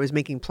them when I was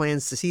making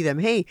plans to see them,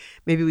 hey,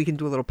 maybe we can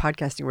do a little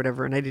podcasting or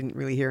whatever. And I didn't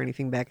really hear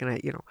anything back.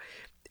 And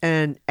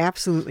and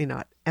absolutely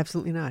not.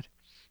 Absolutely not.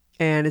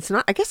 And it's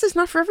not, I guess it's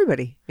not for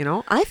everybody.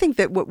 I think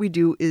that what we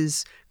do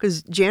is,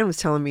 because Jan was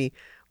telling me,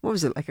 what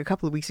was it, like a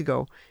couple of weeks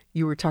ago,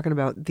 you were talking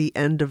about the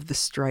end of the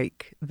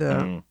strike,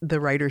 the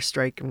writer's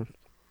strike,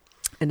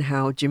 and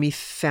how Jimmy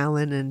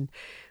Fallon and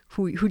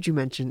who'd you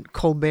mention?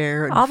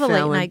 Colbert and all the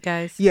Fallon. late night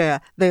guys. Yeah,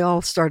 they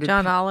all started.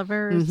 John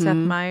Oliver, Seth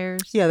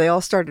Meyers. Yeah, they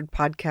all started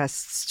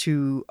podcasts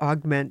to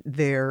augment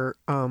their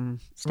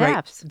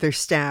Staffs. their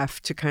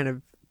staff to kind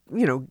of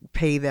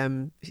pay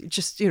them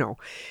just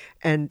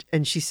and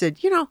she said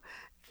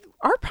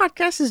our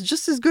podcast is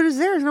just as good as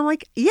theirs. And I'm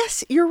like,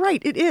 yes, you're right.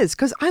 It is.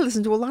 Because I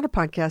listen to a lot of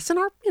podcasts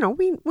and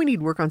we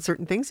need work on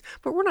certain things,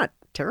 but we're not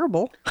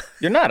terrible.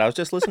 You're not. I was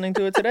just listening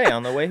to it today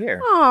on the way here.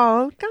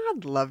 Oh,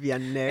 God love you,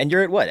 Nick. And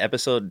you're at what?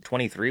 Episode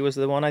 23 was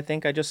the one I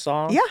think I just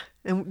saw? Yeah.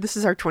 And this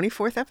is our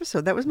 24th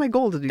episode. That was my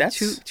goal to do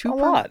That's two a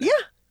lot. Yeah,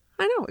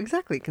 I know.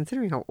 Exactly.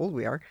 Considering how old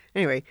we are.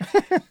 Anyway.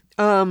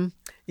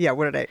 Yeah.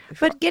 What did I?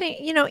 But getting,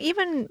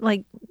 even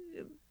like,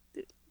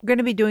 going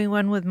to be doing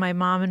one with my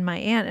mom and my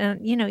aunt,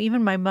 and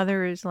even my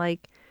mother is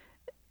like,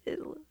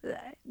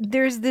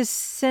 there's this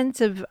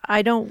sense of,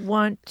 I don't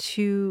want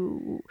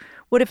to,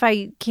 what if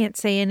I can't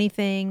say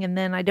anything, and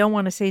then I don't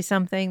want to say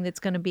something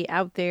that's going to be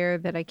out there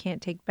that I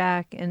can't take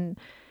back, and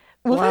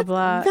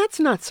blah.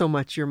 That's not so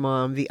much your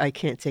mom, the I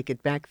can't take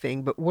it back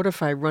thing, but what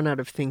if I run out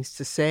of things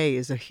to say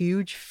is a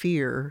huge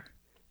fear.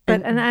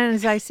 But and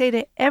as I say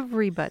to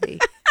everybody,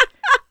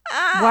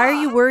 why are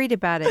you worried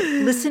about it?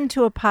 Listen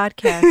to a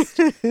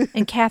podcast,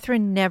 and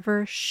Catherine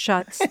never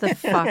shuts the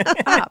fuck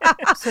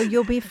up, so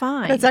you'll be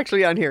fine. That's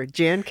actually on here.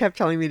 Jan kept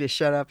telling me to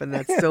shut up, and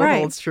that still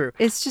holds true.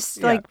 It's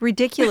just like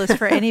ridiculous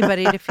for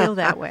anybody to feel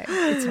that way.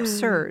 It's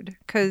absurd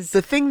because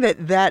the thing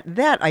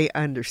that I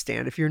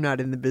understand. If you're not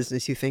in the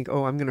business, you think,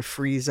 oh, I'm going to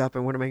freeze up,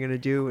 and what am I going to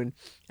do?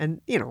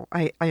 And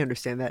I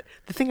understand that.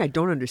 The thing I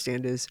don't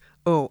understand is,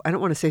 oh, I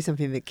don't want to say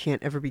something that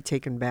can't ever be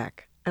taken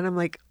back. And I'm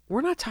like,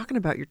 we're not talking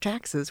about your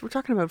taxes. We're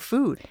talking about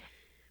food.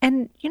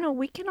 And,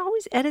 we can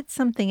always edit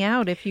something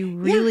out if you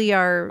really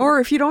are. Or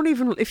if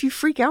you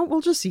freak out,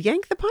 we'll just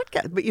yank the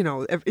podcast. But,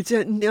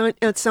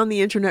 it's on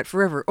the internet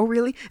forever. Oh,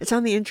 really? It's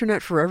on the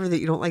internet forever that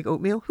you don't like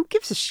oatmeal? Who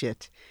gives a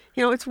shit?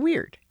 It's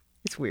weird.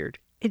 It's weird.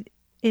 It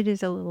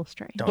is a little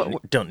strange.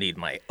 Don't need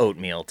my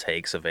oatmeal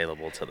takes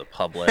available to the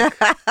public.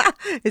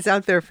 It's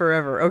out there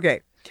forever.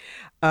 Okay.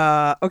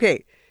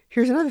 Okay.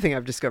 Here's another thing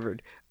I've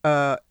discovered.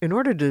 In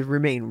order to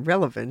remain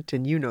relevant,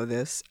 and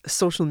this,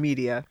 social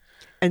media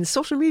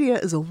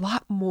is a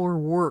lot more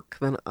work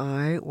than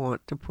I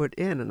want to put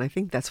in. And I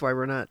think that's why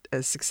we're not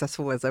as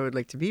successful as I would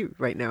like to be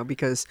right now,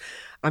 because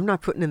I'm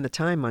not putting in the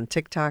time on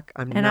TikTok.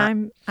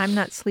 I'm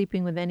not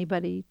sleeping with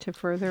anybody to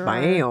further.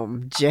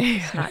 Bam,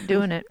 Jay. Not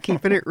doing it.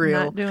 Keeping it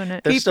real. Not doing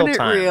it. There's keeping still it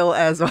time. real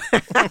as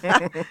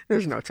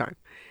there's no time.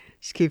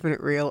 Just keeping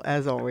it real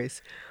as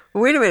always.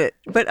 Wait a minute.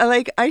 But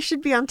I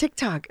should be on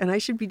TikTok, and I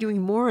should be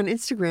doing more on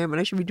Instagram, and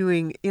I should be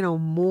doing,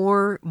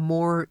 more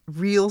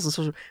reels and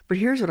social. But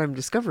here's what I'm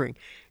discovering.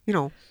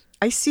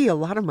 I see a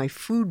lot of my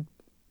food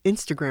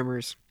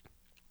Instagrammers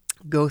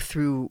go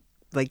through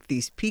like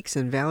these peaks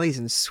and valleys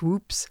and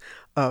swoops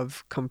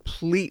of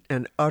complete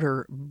and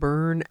utter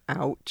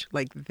burnout.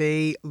 Like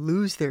they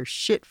lose their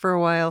shit for a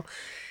while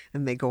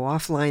and they go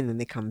offline, then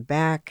they come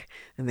back,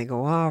 and they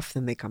go off,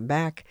 then they come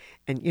back.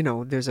 And, you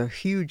know, there's a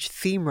huge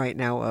theme right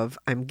now of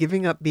I'm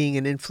giving up being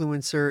an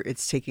influencer.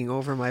 It's taking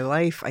over my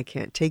life. I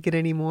can't take it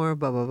anymore,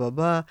 blah, blah, blah,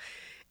 blah.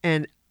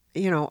 And,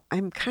 you know,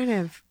 I'm kind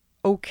of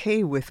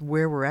okay with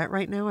where we're at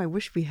right now. I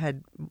wish we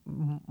had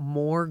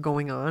more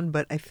going on,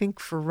 but I think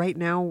for right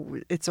now,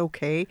 it's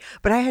okay.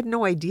 But I had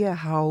no idea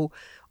how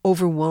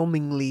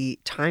overwhelmingly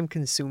time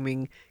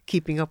consuming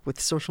keeping up with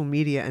social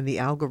media and the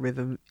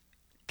algorithm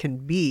can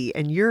be.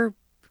 And do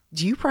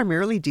you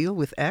primarily deal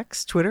with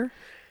X, Twitter?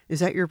 Is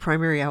that your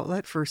primary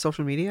outlet for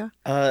social media?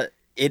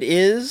 It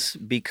is,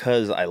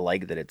 because I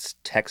like that it's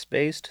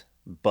text-based,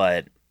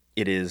 but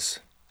it is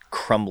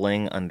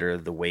crumbling under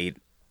the weight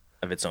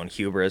of its own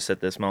hubris at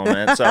this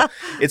moment. So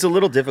it's a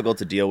little difficult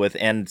to deal with.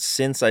 And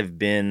since I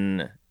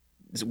made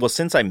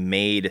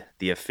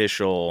the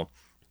official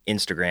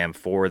Instagram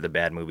for the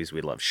Bad Movies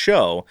We Love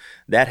show,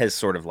 that has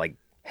sort of like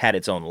had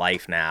its own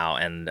life now,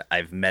 and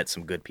I've met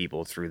some good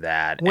people through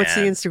that. What's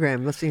the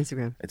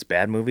Instagram? It's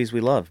Bad Movies We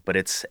Love, but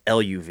it's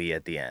LUV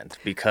at the end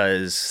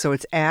because... So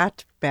it's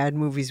at Bad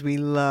Movies We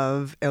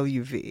Love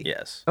LUV.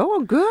 Yes.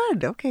 Oh,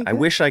 good. Okay, good. I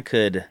wish I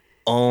could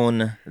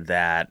own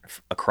that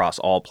across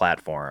all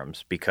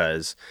platforms,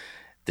 because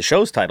the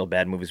show's title,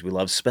 Bad Movies We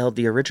Love, spelled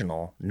the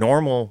original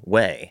normal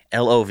way,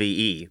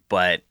 LOVE,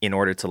 but in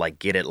order to like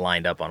get it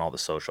lined up on all the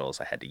socials,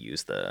 I had to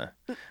use the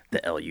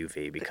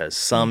LUV, because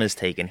some is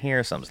taken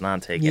here, some's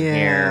not taken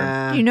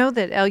here. Do you know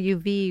that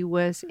LUV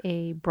was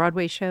a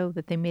Broadway show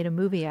that they made a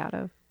movie out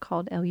of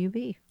called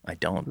LUV? I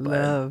don't, but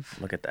Love.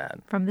 Look at that.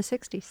 From the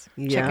 60s.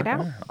 Yeah. Check it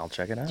out. Yeah, I'll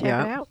check it out.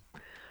 Check it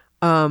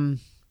out.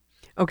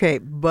 Okay,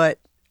 but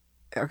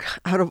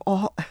out of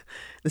all,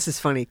 this is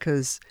funny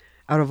because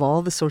out of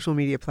all the social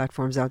media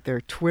platforms out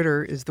there,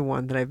 Twitter is the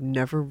one that I've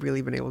never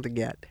really been able to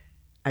get.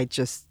 I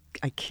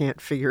can't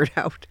figure it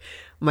out.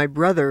 My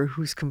brother,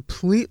 who's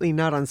completely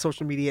not on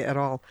social media at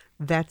all,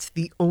 that's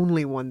the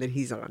only one that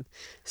he's on.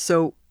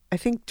 So I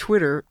think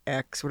Twitter,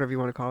 X, whatever you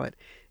want to call it,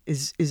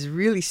 is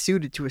really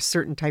suited to a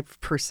certain type of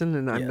person,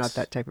 and I'm not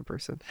that type of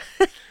person.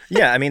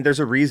 Yeah, I mean, there's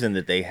a reason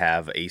that they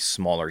have a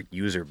smaller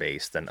user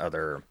base than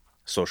other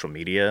social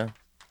media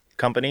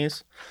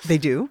companies. They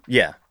do?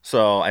 Yeah.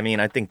 So, I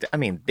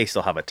mean, they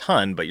still have a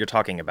ton, but you're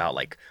talking about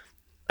like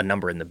a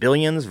number in the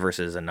billions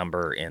versus a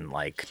number in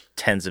like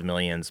tens of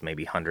millions,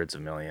 maybe hundreds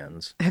of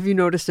millions. Have you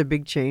noticed a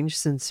big change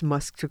since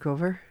Musk took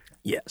over?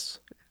 Yes.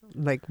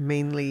 Like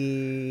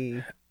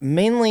mainly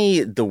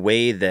the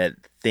way that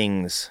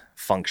things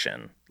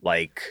function.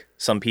 Like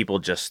some people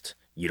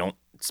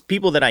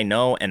people that I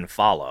know and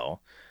follow,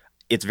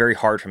 it's very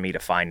hard for me to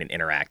find and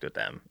interact with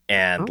them.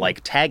 And like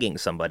tagging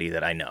somebody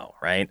that I know,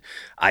 right?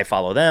 I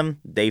follow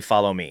them, they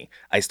follow me.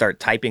 I start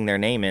typing their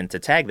name in to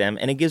tag them,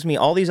 and it gives me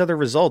all these other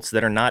results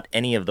that are not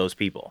any of those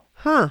people.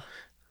 Huh.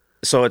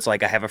 So it's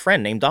like I have a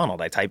friend named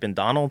Donald. I type in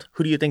Donald.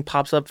 Who do you think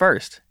pops up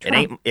first?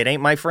 Trump. It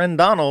ain't my friend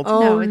Donald. Oh,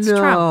 No, it's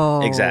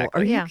Trump.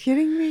 Exactly. Are you Yeah.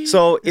 kidding me?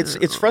 So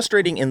it's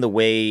frustrating in the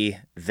way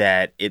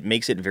that it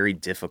makes it very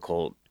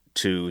difficult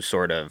to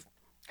sort of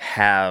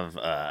have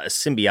a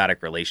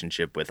symbiotic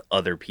relationship with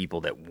other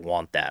people that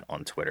want that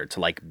on Twitter, to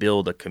like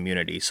build a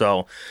community.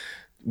 So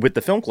with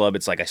the film club,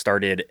 it's like I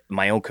started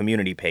my own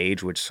community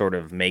page, which sort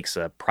of makes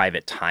a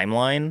private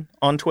timeline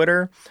on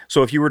Twitter.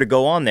 So if you were to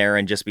go on there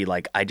and just be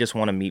like, I just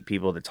want to meet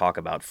people that talk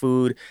about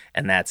food,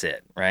 and that's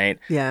it, right?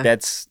 Yeah.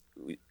 That's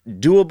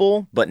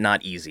doable, but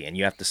not easy. And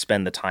you have to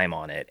spend the time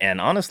on it. And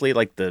honestly,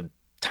 like the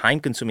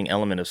time-consuming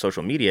element of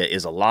social media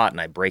is a lot,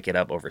 and I break it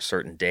up over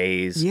certain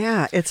days.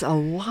 Yeah, it's a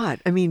lot.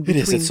 I mean, It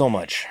is. It's so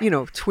much. You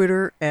know,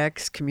 Twitter,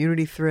 X,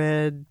 community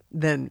thread.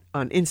 Then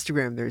on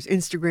Instagram,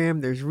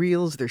 there's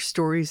Reels, there's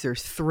Stories,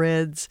 there's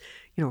Threads.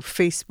 You know,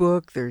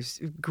 Facebook, there's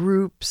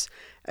groups.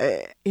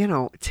 You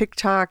know,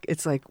 TikTok.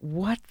 It's like,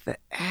 what the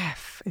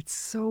F? It's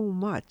so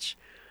much.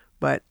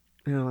 But,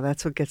 you know,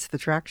 that's what gets the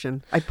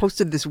traction. I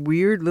posted this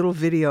weird little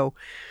video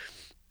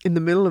in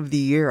the middle of the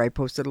year. I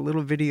posted a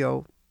little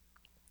video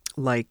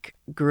like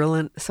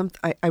grilling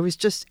something. It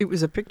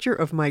was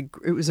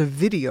a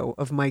video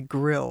of my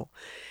grill,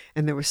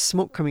 and there was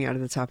smoke coming out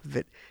of the top of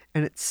it,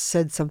 and it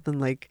said something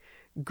like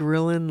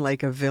grilling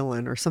like a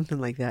villain or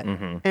something like that.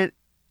 Mm-hmm. And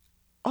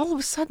all of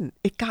a sudden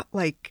it got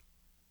like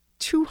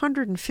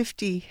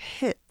 250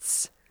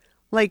 hits,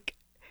 like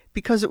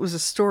because it was a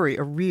story,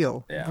 a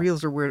reel. Yeah.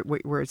 Reels are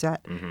where it's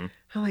at. Mm-hmm.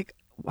 I'm like,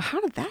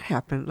 how did that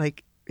happen?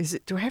 Like,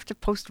 do I have to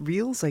post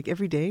reels like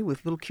every day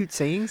with little cute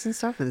sayings and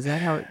stuff? Is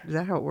that how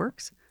it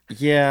works?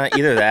 Yeah,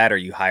 either that or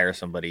you hire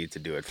somebody to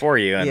do it for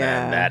you, and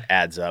then that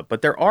adds up.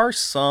 But there are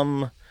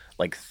some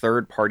like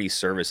third-party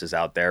services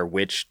out there,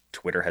 which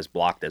Twitter has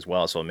blocked as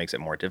well, so it makes it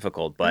more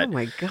difficult. But oh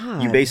my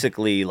God. you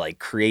basically like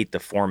create the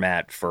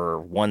format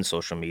for one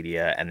social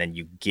media, and then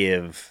you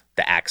give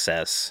the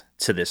access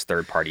to this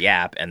third-party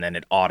app, and then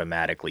it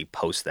automatically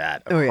posts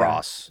that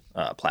across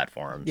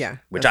platforms. Yeah,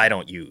 which I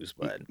don't use,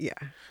 but yeah,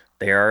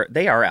 they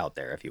are out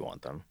there if you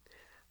want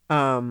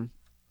them.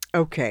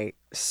 Okay,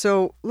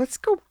 so let's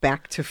go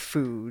back to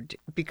food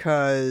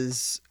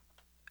because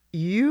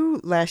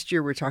you last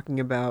year were talking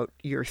about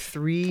your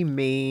three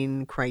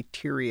main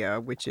criteria,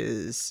 which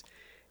is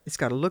it's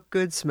got to look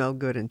good, smell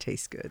good, and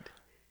taste good.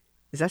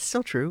 Is that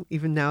still true?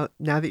 Even now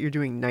that you're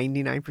doing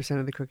 99%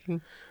 of the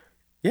cooking?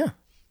 Yeah.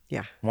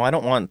 Yeah. Well, I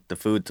don't want the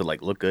food to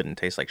like look good and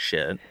taste like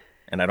shit,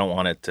 and I don't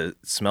want it to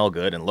smell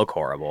good and look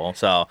horrible.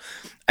 So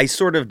I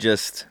sort of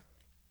just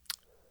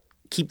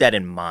keep that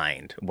in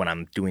mind when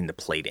I'm doing the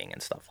plating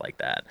and stuff like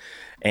that.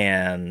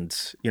 And,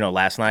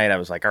 last night I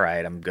was like, all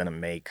right, I'm going to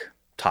make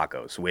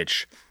tacos,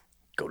 which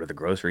go to the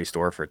grocery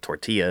store for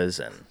tortillas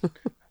and a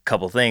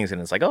couple things.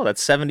 And it's like, oh,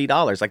 that's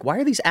 $70. Like, why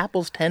are these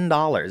apples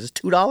 $10? Is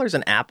 $2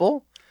 an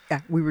apple?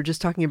 Yeah, we were just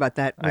talking about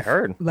that I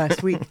heard.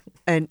 last week.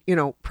 And,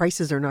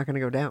 prices are not going to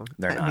go down.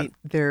 They're not.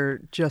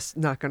 They're just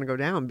not going to go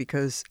down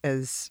because,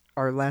 as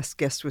our last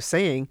guest was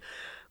saying,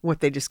 what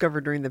they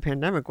discovered during the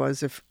pandemic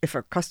was if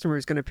a customer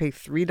is going to pay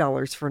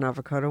 $3 for an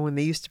avocado when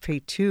they used to pay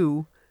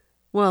 $2,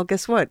 well,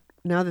 guess what?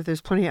 Now that there's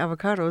plenty of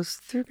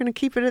avocados, they're going to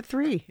keep it at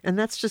 $3. And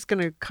that's just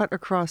going to cut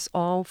across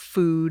all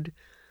food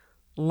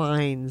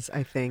lines,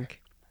 I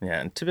think.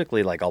 Yeah, and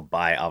typically, like, I'll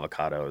buy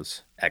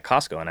avocados at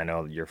Costco, and I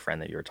know your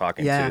friend that you were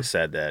talking to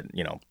said that,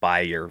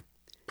 buy your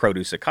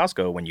produce at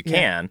Costco when you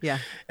can. Yeah.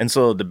 And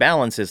so the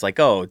balance is like,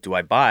 oh, do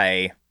I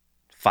buy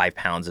 5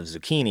 pounds of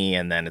zucchini,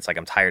 and then it's like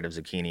I'm tired of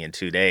zucchini in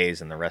 2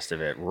 days and the rest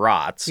of it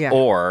rots,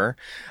 or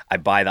I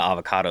buy the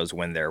avocados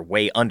when they're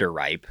way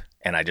underripe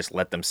and I just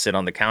let them sit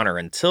on the counter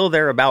until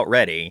they're about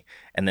ready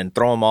and then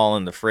throw them all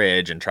in the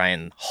fridge and try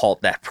and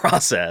halt that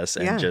process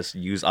and just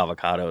use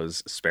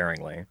avocados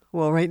sparingly.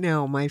 Well, right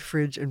now my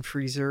fridge and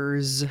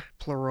freezers,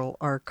 plural,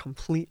 are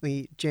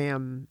completely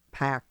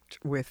jam-packed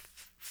with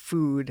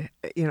food.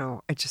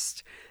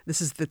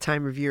 This is the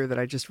time of year that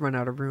I just run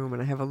out of room,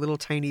 and I have a little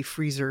tiny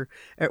freezer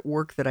at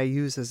work that I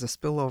use as a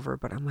spillover,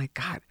 but I'm like,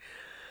 God,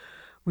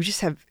 we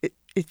just have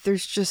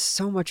there's just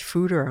so much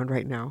food around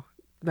right now,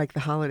 like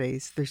the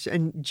holidays.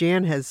 And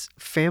Jan has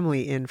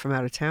family in from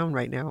out of town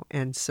right now,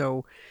 and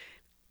so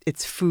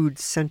it's food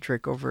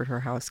centric over at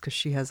her house because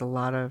she has a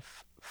lot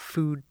of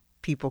food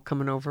people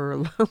coming over.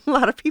 A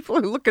lot of people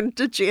are looking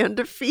to Jan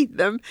to feed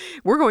them.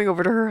 We're going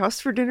over to her house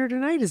for dinner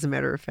tonight, as a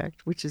matter of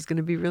fact, which is going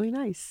to be really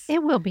nice.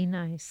 It will be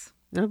nice.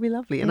 It'll be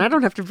lovely. And I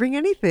don't have to bring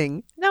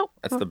anything. Nope.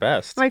 That's the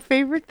best. My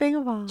favorite thing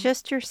of all.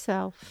 Just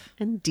yourself.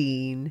 And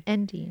Dean.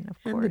 And Dean,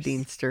 of course. And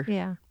the Deanster.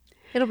 Yeah.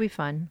 It'll be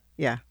fun.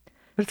 Yeah.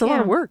 But it's a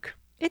lot of work.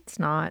 It's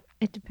not.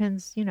 It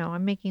depends.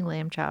 I'm making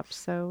lamb chops,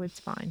 so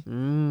it's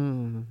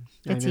fine.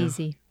 It's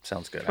easy.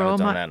 Sounds good. I haven't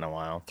done that in a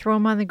while. Throw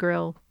them on the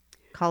grill.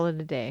 Call it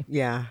a day.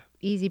 Yeah.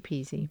 Easy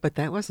peasy. But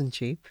that wasn't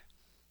cheap.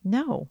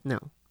 No. No.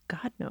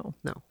 God, no.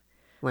 No.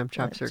 Lamb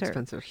chops are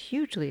expensive.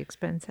 Hugely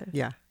expensive.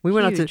 Yeah. We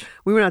went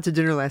out to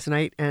dinner last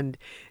night, and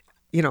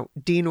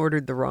Dean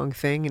ordered the wrong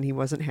thing and he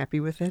wasn't happy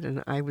with it,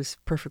 and I was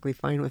perfectly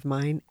fine with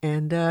mine.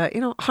 And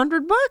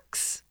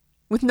 $100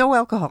 with no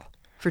alcohol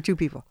for 2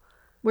 people.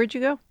 Where'd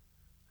you go?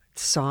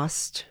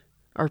 Sauced.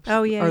 Our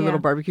little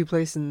barbecue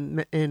place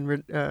in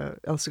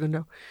El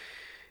Segundo.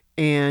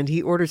 And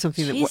he ordered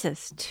something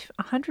Jesus,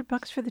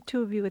 $100 for the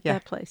 2 of you at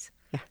that place.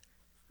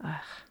 Yeah.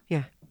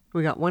 Yeah.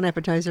 We got one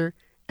appetizer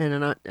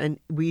and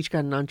we each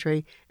got an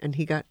entree, and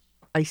he got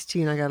iced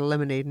tea and I got a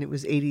lemonade, and it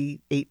was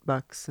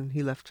 $88, and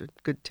he left a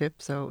good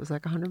tip, so it was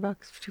like $100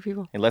 for 2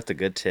 people. He left a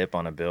good tip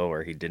on a bill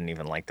where he didn't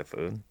even like the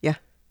food. Yeah.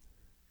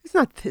 It's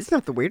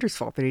not the waiter's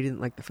fault that he didn't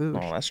like the food.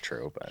 Oh, that's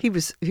true, but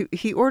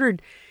he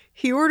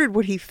ordered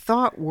what he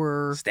thought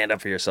were... Stand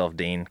up for yourself,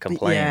 Dean.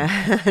 Complain.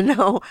 Yeah,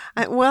 no.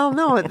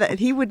 No,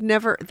 he would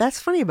never... That's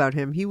funny about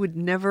him. He would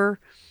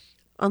never,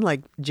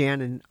 unlike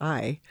Jan and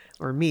I,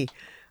 or me,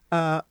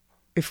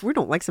 if we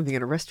don't like something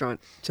in a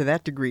restaurant to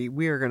that degree,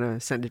 we are going to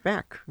send it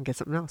back and get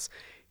something else.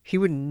 He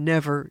would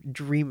never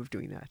dream of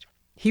doing that.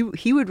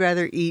 He would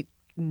rather eat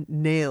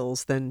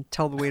nails than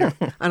tell the waiter,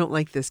 I don't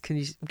like this. Can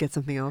you get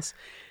something else?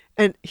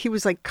 And he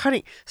was like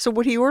cutting. So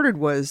what he ordered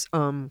was...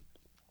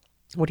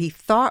 what he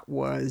thought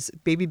was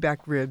baby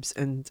back ribs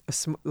and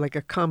like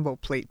a combo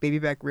plate, baby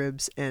back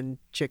ribs and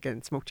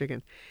chicken, smoked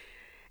chicken.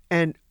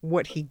 And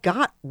what he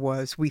got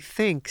was, we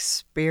think,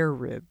 spare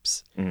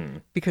ribs,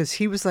 because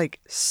he was like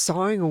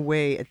sawing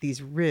away at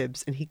these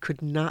ribs and he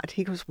could not,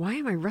 he goes, why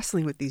am I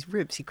wrestling with these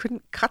ribs? He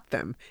couldn't cut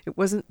them.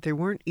 They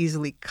weren't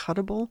easily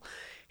cuttable.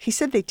 He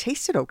said they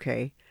tasted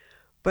okay,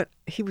 but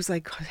he was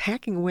like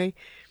hacking away,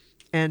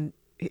 and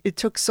it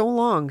took so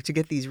long to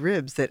get these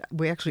ribs that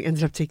we actually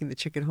ended up taking the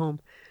chicken home.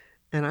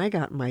 And I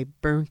got my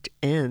burnt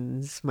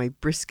ends, my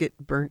brisket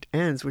burnt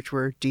ends, which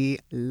were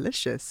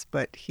delicious.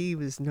 But he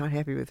was not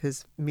happy with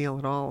his meal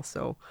at all.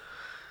 So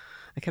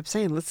I kept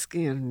saying,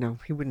 no,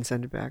 he wouldn't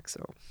send it back.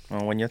 So,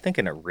 well, when you're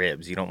thinking of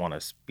ribs, you don't want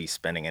to be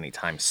spending any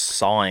time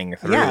sawing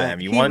through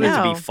them. You want it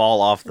to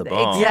fall off the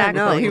bone. Exactly. Yeah,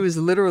 no, he was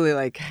literally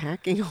like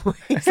hacking away.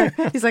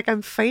 He's like,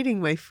 I'm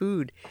fighting my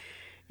food.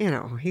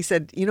 He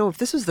said, if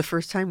this was the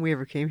first time we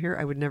ever came here,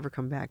 I would never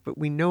come back. But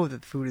we know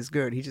that the food is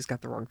good. He just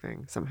got the wrong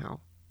thing somehow.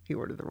 He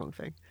ordered the wrong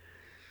thing.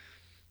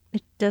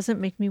 It doesn't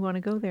make me want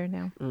to go there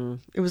now.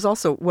 It was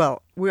also,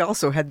 well, we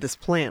also had this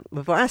plant.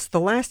 The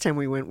last time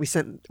we went, we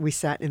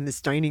sat in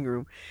this dining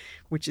room,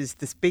 which is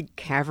this big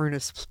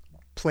cavernous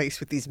place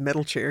with these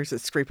metal chairs that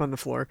scrape on the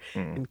floor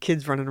and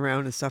kids running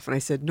around and stuff. And I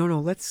said, no,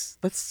 let's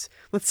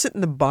sit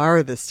in the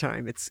bar this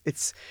time.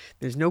 It's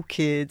there's no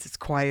kids. It's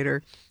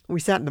quieter. We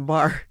sat in the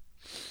bar.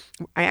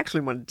 I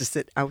actually wanted to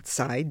sit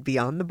outside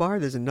beyond the bar.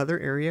 There's another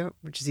area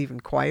which is even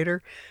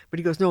quieter. But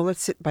he goes, no,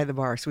 let's sit by the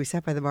bar. So we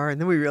sat by the bar, and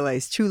then we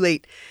realized too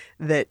late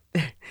that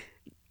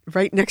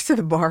right next to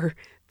the bar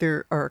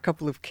there are a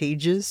couple of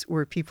cages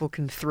where people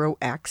can throw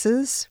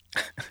axes.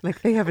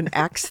 Like they have an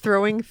axe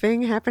throwing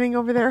thing happening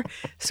over there.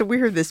 So we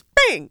heard this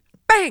bang,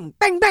 bang,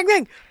 bang, bang,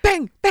 bang,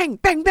 bang, bang,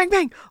 bang, bang,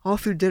 bang. All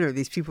through dinner,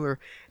 these people are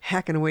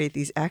hacking away at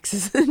these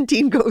axes. And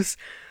Dean goes,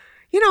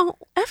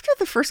 after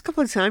the first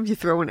couple of times you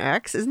throw an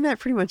axe, isn't that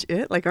pretty much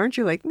it? Like, aren't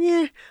you like,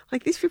 yeah,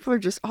 like these people are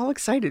just all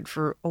excited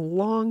for a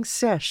long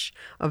sesh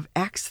of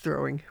axe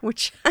throwing,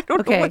 which I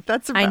don't know what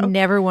that's about. I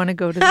never want to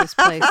go to this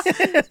place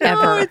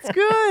ever. No, it's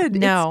good.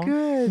 No, it's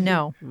good.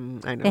 no.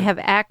 I know. They have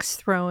axe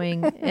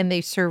throwing and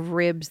they serve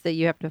ribs that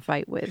you have to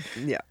fight with.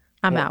 Yeah.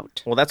 I'm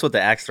out. Well, that's what the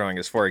axe throwing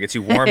is for. It gets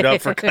you warmed up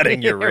for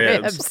cutting your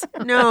ribs.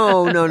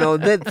 No.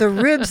 The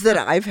ribs that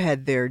I've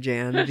had there,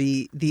 Jan,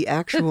 the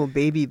actual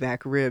baby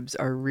back ribs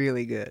are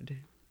really good.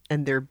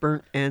 And their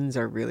burnt ends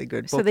are really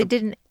good. So he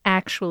didn't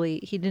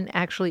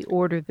actually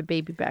order the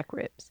baby back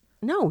ribs.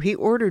 No, he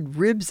ordered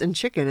ribs and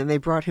chicken, and they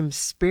brought him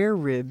spare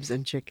ribs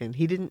and chicken.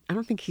 I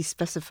don't think he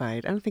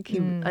specified. I don't think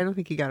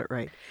he got it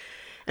right.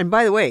 And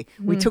by the way,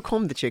 we took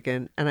home the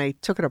chicken, and I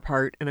took it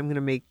apart, and I'm going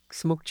to make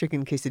smoked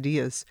chicken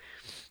quesadillas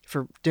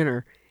for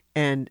dinner.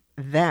 And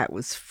that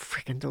was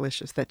freaking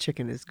delicious. That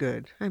chicken is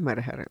good. I might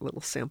have had a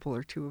little sample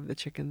or two of the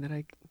chicken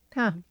that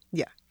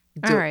yeah.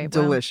 All right.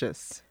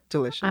 Delicious.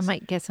 Delicious. I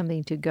might get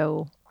something to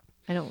go.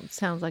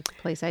 Sounds like the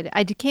place.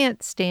 I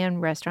can't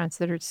stand restaurants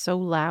that are so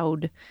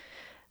loud.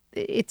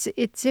 It's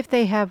if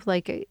they have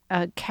like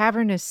a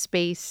cavernous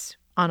space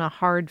on a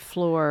hard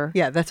floor.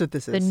 Yeah, that's what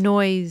this is. The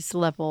noise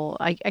level,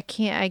 I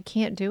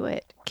can't do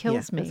it.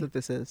 Kills me. That's what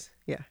this is.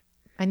 Yeah.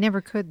 I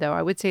never could though.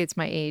 I would say it's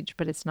my age,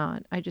 but it's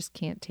not. I just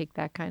can't take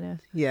that kind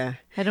of. Yeah.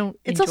 I don't.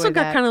 It's enjoy also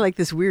got that. kind of like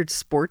this weird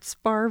sports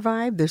bar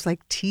vibe. There's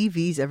like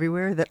TVs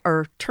everywhere that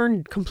are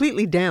turned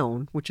completely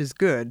down, which is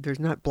good. There's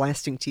not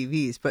blasting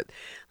TVs, but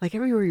like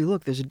everywhere you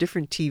look, there's a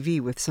different TV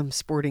with some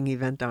sporting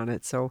event on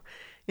it. So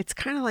it's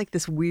kind of like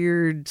this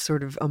weird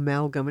sort of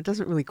amalgam. It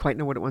doesn't really quite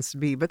know what it wants to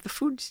be, but the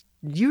food's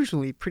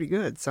usually pretty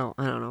good. So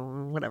I don't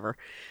know, whatever.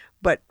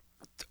 But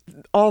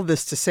all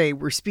this to say,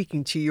 we're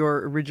speaking to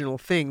your original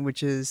thing,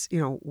 which is,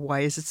 why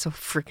is it so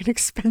freaking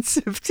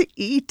expensive to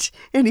eat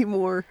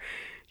anymore?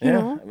 You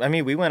know? I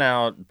mean, we went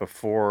out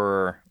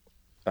before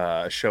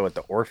a show at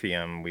the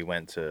Orpheum. We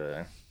went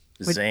to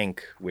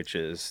Zinc, which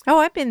is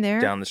I've been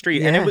there down the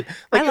street, Yeah. and it was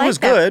I it like was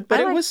that. good, but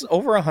I it like- was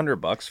over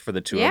 $100 for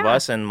the two of Yeah.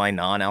 us, and my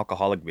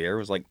non-alcoholic beer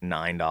was like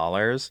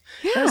 $9.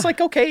 Yeah. And it's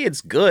like, okay,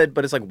 it's good,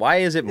 but it's like, why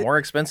is it more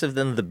expensive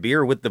than the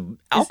beer with the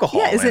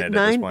alcohol Is in it it at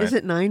this point? Is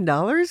it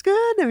 $9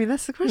 good? I mean,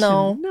 that's the question.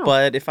 No,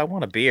 but if I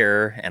want a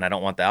beer and I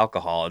don't want the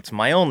alcohol, it's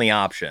my only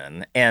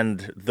option.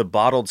 And the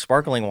bottled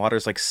sparkling water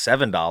is like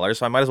 $7,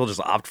 so I might as well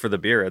just opt for the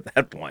beer at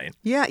that point.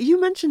 Yeah,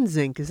 you mentioned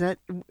Zinc. Is that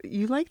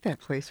you like that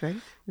place, right?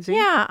 Zinc?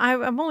 Yeah,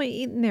 I've only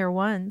eaten there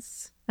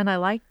once, and I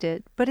liked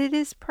it, but it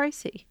is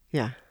pricey.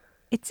 Yeah.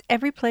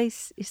 Every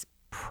place is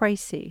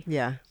pricey.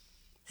 Yeah.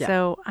 Yeah.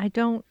 So I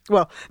don't.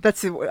 Well,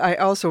 I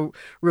also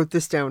wrote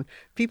this down.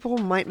 People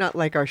might not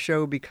like our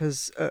show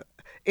because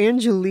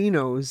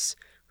Angelinos,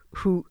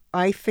 who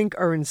I think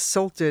are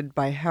insulted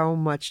by how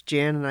much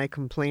Jan and I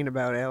complain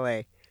about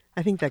LA.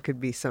 I think that could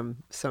be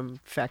some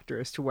factor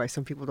as to why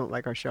some people don't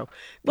like our show.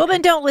 Well,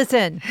 then don't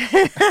listen.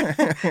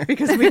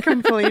 Because we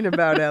complain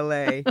about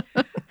LA.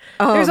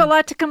 There's a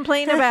lot to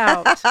complain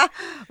about.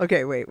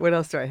 Okay, wait. What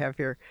else do I have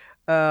here?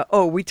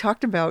 We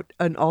talked about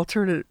an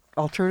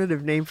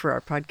alternative name for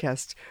our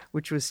podcast,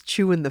 which was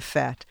Chewing the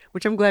Fat,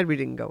 which I'm glad we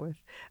didn't go with.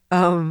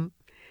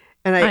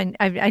 And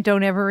I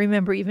don't ever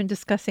remember even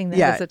discussing that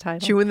as a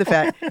title. Chewing the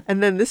Fat.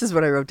 And then this is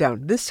what I wrote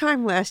down. This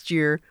time last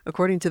year,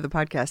 according to the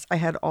podcast, I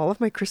had all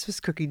of my Christmas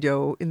cookie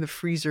dough in the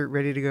freezer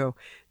ready to go.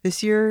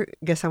 This year,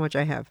 guess how much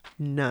I have?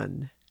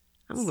 None.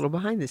 I'm a little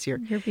behind this year.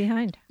 You're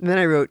behind. And then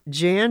I wrote,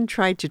 Jan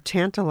tried to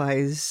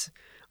tantalize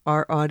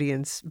our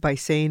audience by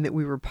saying that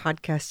we were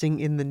podcasting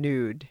in the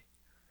nude.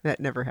 That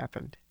never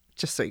happened.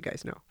 Just so you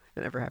guys know.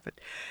 That never happened.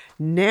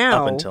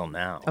 Now. Up until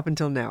now. Up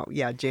until now.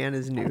 Yeah, Jan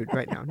is nude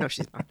right now. No,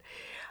 she's not.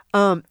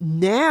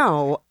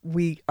 Now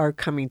we are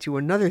coming to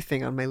another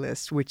thing on my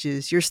list, which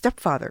is your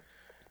stepfather.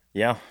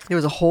 Yeah. There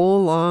was a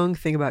whole long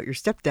thing about your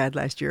stepdad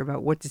last year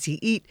about what does he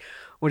eat?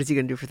 What is he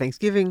going to do for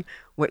Thanksgiving?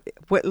 What?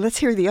 Let's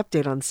hear the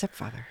update on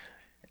stepfather.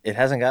 It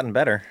hasn't gotten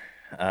better.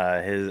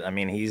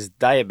 He's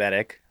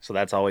diabetic, so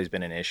that's always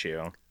been an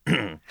issue.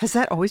 Has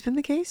that always been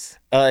the case?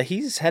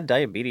 He's had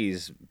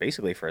diabetes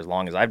basically for as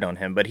long as I've known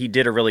him, but he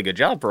did a really good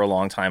job for a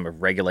long time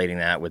of regulating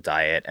that with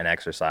diet and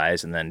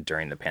exercise. And then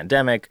during the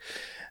pandemic,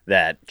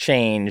 that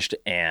changed,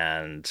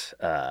 and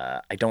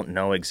I don't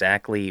know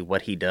exactly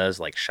what he does,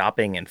 like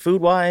shopping and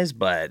food-wise,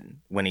 but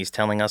when he's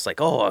telling us,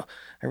 like, oh,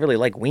 I really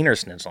like Wiener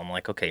Schnitzel, I'm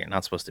like, okay, you're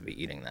not supposed to be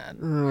eating that.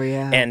 Oh,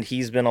 yeah. And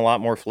he's been a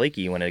lot more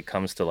flaky when it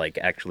comes to, like,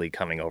 actually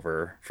coming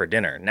over for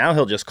dinner. Now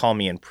he'll just call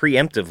me and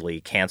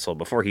preemptively cancel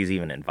before he's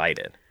even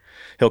invited.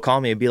 He'll call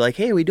me and be like,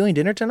 hey, are we doing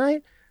dinner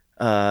tonight?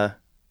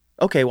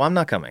 Okay, well, I'm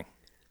not coming.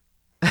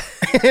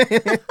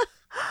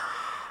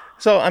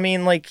 So, I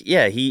mean, like,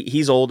 yeah,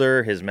 he's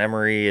older. His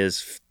memory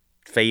is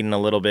fading a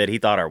little bit. He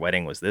thought our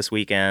wedding was this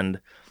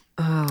weekend.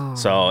 Oh.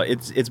 So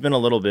it's been a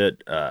little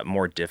bit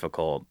more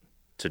difficult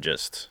to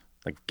just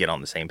like get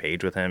on the same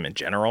page with him in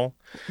general.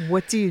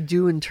 What do you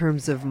do in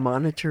terms of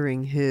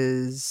monitoring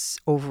his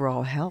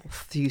overall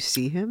health? Do you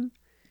see him?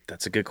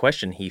 That's a good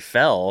question. He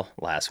fell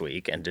last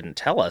week and didn't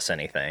tell us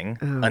anything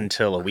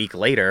until a week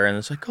later. And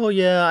it's like, oh,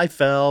 yeah, I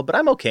fell, but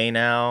I'm okay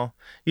now.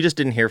 You just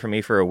didn't hear from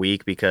me for a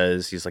week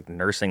because he's like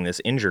nursing this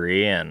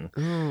injury. And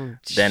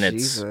then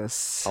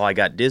it's, oh, I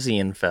got dizzy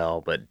and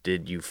fell. But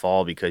did you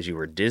fall because you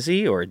were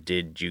dizzy, or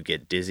did you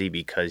get dizzy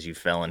because you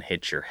fell and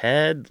hit your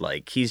head?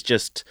 Like he's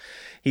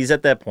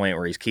at that point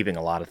where he's keeping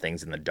a lot of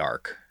things in the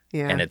dark.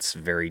 Yeah. And it's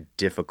very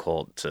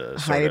difficult to a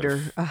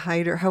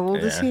hider. How old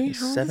is he?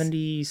 He's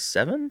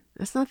 77?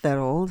 That's not that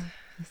old.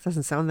 It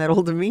doesn't sound that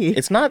old to me.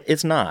 It's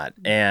not.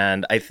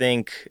 And I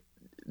think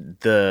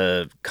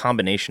the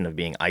combination of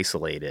being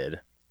isolated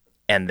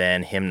and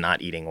then him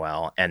not eating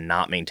well and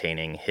not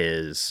maintaining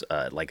his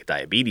like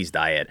diabetes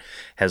diet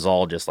has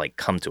all just like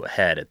come to a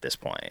head at this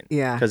point.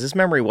 Yeah. Because his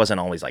memory wasn't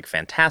always like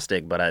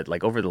fantastic, but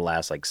like over the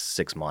last like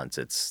 6 months,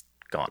 it's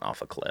gone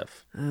off a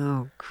cliff.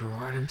 Oh,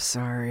 God, I'm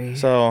sorry.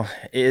 So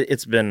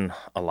it's been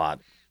a lot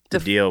to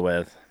deal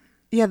with.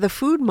 Yeah, the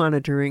food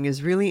monitoring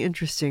is really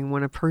interesting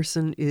when a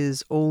person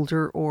is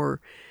older, or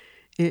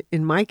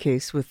in my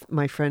case with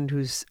my friend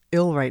who's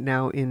ill right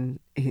now in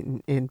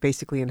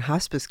basically in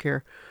hospice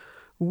care.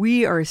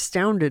 We are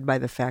astounded by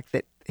the fact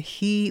that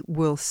he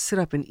will sit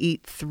up and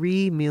eat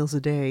 3 meals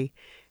a day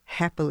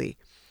happily.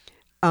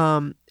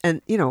 And,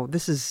 you know,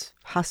 this is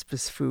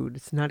hospice food.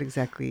 It's not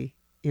exactly,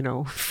 you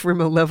know, from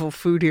a level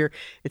food here.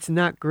 It's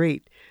not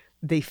great.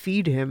 They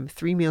feed him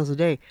 3 meals a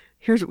day.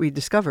 Here's what we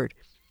discovered.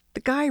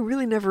 The guy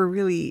really never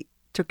really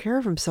took care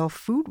of himself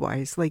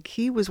food-wise. Like,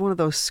 he was one of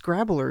those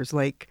scrabblers.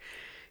 Like,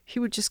 he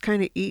would just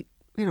kind of eat,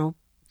 you know,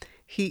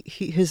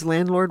 his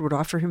landlord would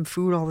offer him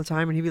food all the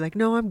time, and he'd be like,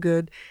 no, I'm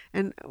good.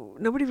 And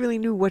nobody really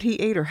knew what he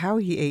ate or how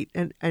he ate.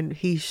 And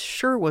he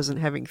sure wasn't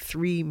having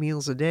 3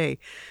 meals a day.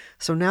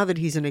 So now that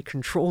he's in a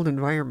controlled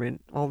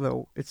environment,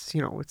 although it's,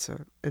 you know, it's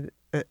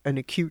an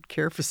acute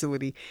care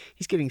facility,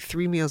 he's getting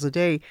 3 meals a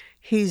day.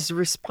 He's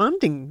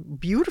responding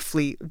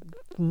beautifully,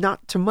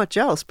 not to much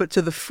else, but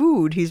to the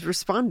food he's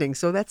responding.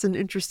 So that's an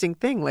interesting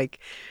thing. Like,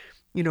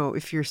 you know,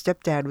 if your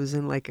stepdad was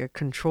in like a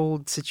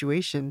controlled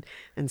situation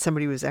and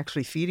somebody was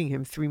actually feeding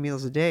him 3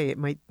 meals a day, it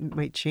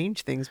might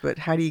change things. But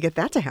how do you get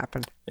that to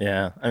happen?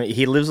 Yeah. I mean,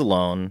 he lives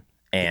alone,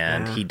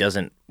 and he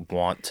doesn't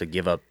want to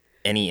give up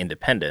any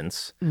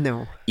independence.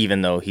 No.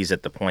 Even though he's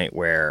at the point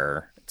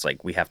where it's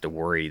like we have to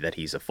worry that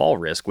he's a fall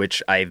risk,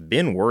 which I've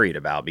been worried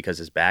about because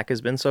his back has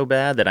been so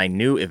bad that I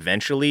knew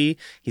eventually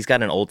he's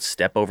got an old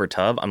step over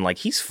tub. I'm like,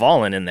 he's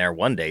fallen in there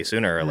one day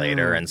sooner or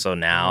later. And so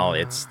now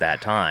it's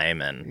that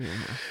time. And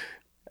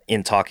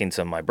in talking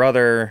to my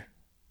brother,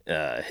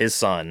 his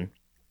son,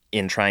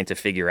 in trying to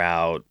figure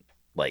out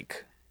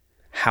like,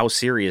 how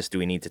serious do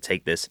we need to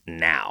take this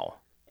now?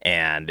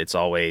 And it's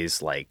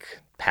always like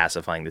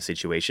pacifying the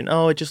situation.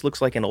 Oh, it just looks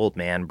like an old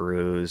man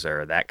bruise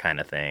or that kind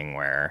of thing,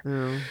 where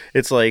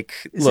it's like,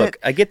 look,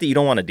 I get that you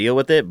don't want to deal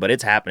with it, but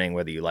it's happening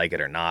whether you like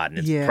it or not. And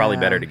it's probably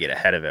better to get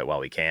ahead of it while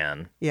we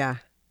can. Yeah,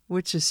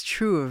 which is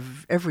true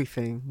of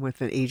everything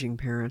with an aging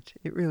parent.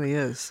 It really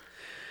is.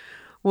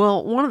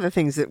 Well, one of the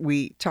things that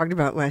we talked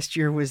about last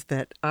year was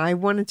that I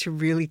wanted to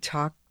really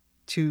talk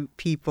to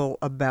people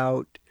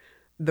about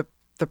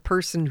the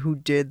person who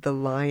did the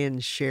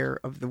lion's share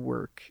of the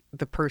work,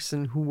 the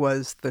person who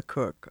was the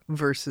cook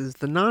versus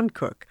the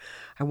non-cook.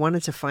 I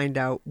wanted to find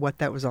out what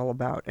that was all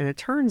about. And it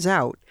turns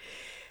out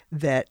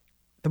that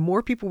the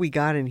more people we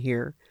got in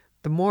here,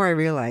 the more I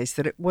realized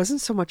that it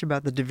wasn't so much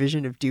about the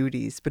division of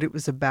duties, but it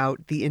was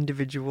about the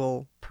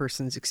individual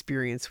person's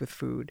experience with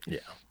food. Yeah.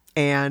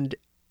 And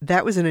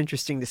that was an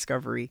interesting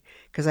discovery,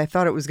 because I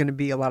thought it was going to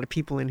be a lot of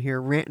people in here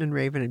ranting and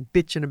raving and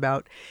bitching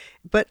about.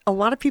 But a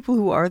lot of people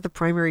who are the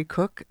primary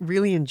cook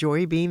really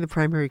enjoy being the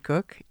primary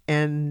cook.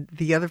 And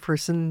the other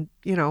person,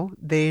 you know,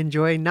 they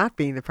enjoy not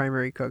being the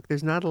primary cook.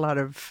 There's not a lot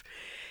of,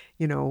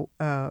 you know,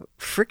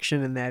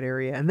 friction in that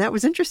area. And that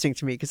was interesting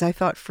to me, because I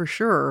thought for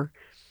sure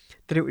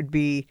that it would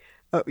be,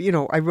 you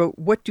know, I wrote,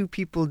 what do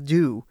people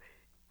do?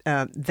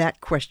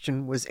 That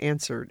question was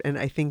answered. And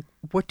I think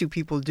what do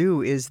people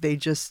do is they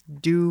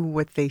just do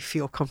what they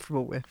feel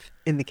comfortable with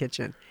in the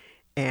kitchen.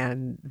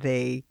 And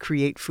they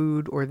create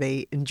food, or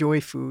they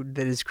enjoy food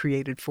that is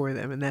created for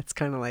them. And that's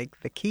kind of like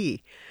the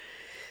key.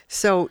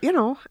 So, you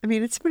know, I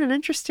mean, it's been an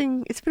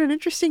interesting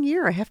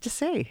year, I have to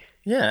say.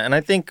 Yeah. And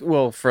I think,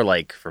 well, for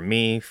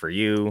me, for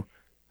you,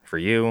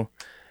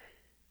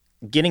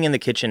 getting in the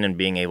kitchen and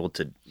being able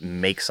to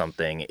make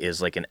something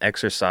is like an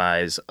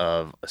exercise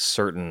of a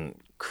certain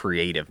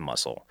creative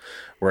muscle,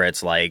 where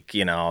it's like,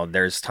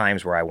 there's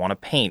times where I want to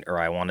paint, or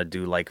I want to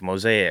do like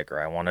mosaic, or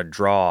I want to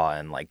draw,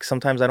 and like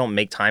sometimes I don't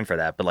make time for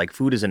that, but like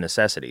food is a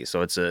necessity.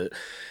 So it's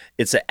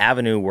an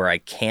avenue where I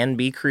can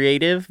be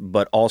creative,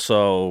 but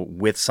also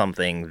with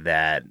something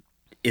that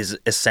is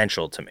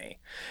essential to me.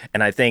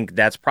 And I think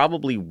that's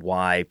probably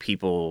why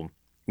people,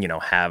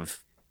 have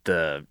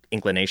the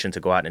inclination to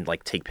go out and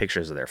like take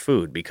pictures of their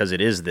food, because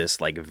it is this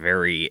like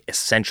very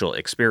essential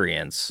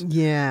experience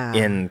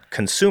in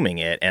consuming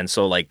it. And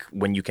so like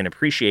when you can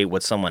appreciate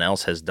what someone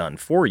else has done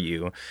for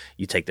you,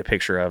 you take the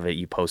picture of it,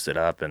 you post it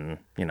up, and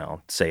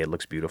say it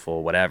looks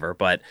beautiful, whatever.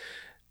 But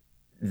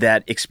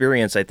that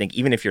experience, I think,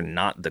 even if you're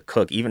not the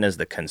cook, even as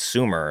the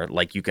consumer,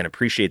 like you can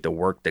appreciate the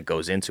work that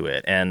goes into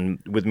it. And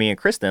with me and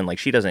Kristen, like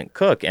she doesn't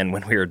cook, and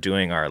when we were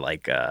doing our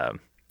like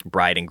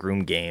bride and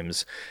groom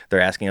games, they're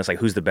asking us like,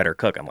 who's the better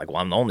cook? I'm like, well,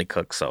 I'm the only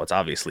cook, so it's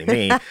obviously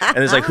me. And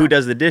it's like, who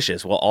does the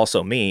dishes? Well,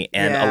 also me.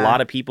 And a lot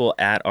of people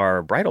at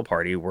our bridal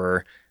party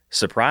were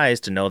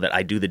surprised to know that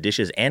I do the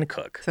dishes and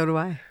cook. So do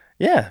I.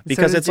 Yeah,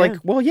 because So it's did like,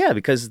 well, yeah,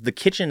 because the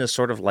kitchen is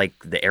sort of like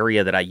the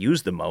area that I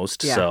use the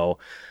most. Yeah. So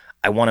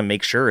I want to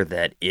make sure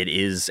that it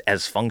is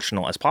as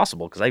functional as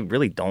possible, because I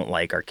really don't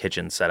like our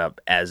kitchen setup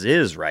as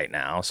is right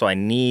now. So I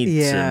need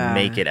to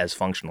make it as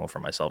functional for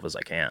myself as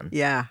I can.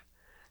 Yeah.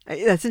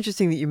 That's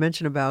interesting that you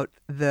mentioned about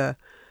the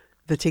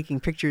taking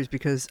pictures,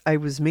 because I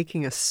was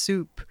making a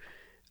soup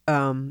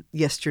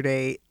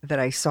yesterday that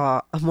I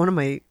saw on one of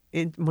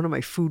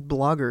my food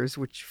bloggers,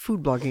 which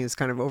food blogging is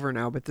kind of over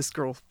now, but this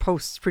girl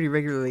posts pretty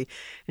regularly,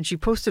 and she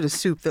posted a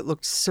soup that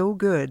looked so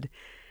good.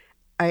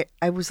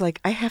 I was like,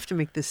 I have to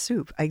make this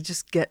soup. I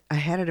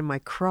had it in my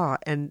craw,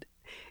 and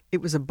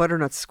it was a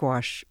butternut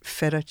squash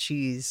feta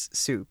cheese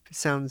soup. It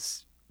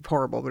sounds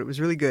horrible, but it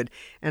was really good.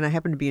 And I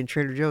happened to be in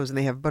Trader Joe's, and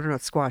they have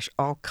butternut squash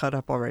all cut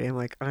up already. I'm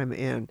like, I'm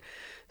in.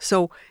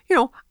 So,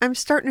 I'm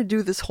starting to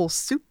do this whole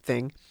soup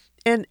thing,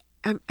 and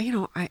I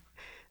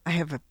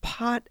have a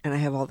pot, and I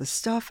have all this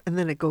stuff, and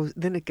then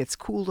it gets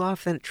cooled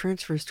off, then it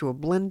transfers to a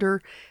blender,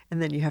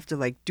 and then you have to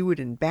like do it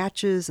in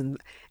batches, and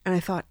I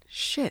thought,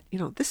 shit,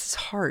 this is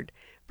hard.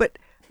 But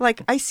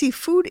like, I see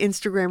food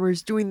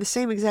Instagrammers doing the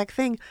same exact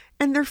thing,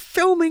 and they're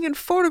filming and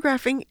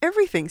photographing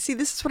everything. See,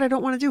 this is what I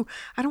don't want to do.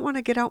 I don't want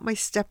to get out my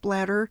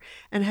stepladder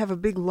and have a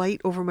big light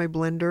over my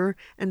blender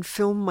and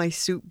film my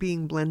soup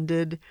being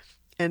blended.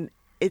 And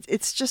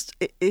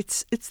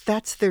it's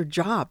that's their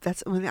job.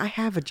 I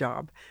have a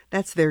job.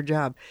 That's their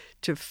job,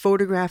 to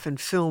photograph and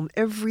film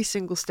every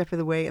single step of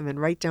the way, and then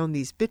write down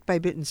these bit by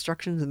bit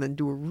instructions, and then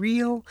do a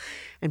reel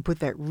and put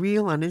that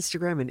reel on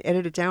Instagram and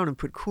edit it down and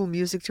put cool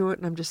music to it.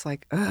 And I'm just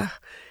like, ugh,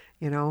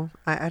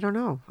 I don't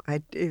know.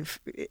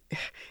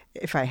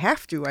 If I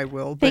have to, I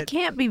will. But they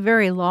can't be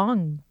very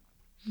long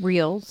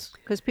reels,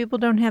 because people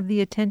don't have the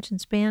attention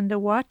span to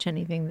watch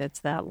anything that's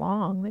that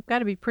long. They've got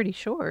to be pretty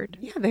short.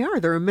 Yeah, they are.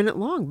 They're a minute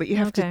long, but you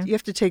have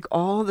to take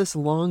all this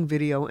long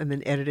video and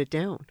then edit it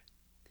down.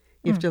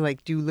 You have to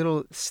like do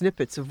little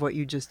snippets of what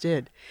you just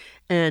did.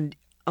 And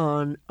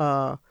on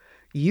a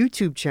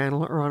YouTube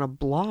channel or on a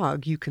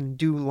blog, you can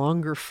do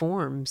longer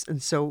forms.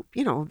 And so,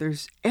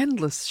 there's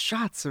endless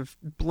shots of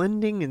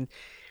blending, and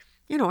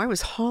I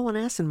was hauling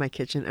ass in my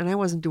kitchen, and I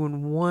wasn't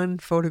doing one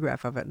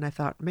photograph of it. And I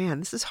thought, man,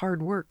 this is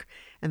hard work.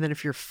 And then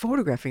if you're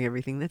photographing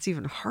everything, that's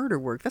even harder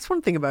work. That's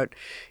one thing about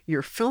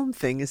your film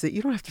thing, is that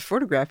you don't have to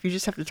photograph. You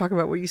just have to talk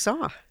about what you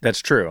saw. That's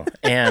true.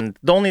 And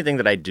the only thing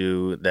that I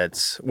do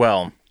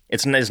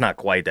it's not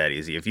quite that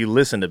easy. If you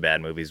listen to Bad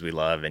Movies We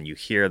Love and you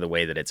hear the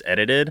way that it's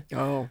edited,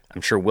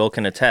 I'm sure Will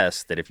can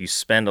attest that if you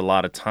spend a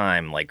lot of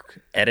time like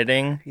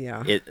editing,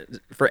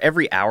 for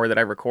every hour that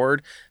I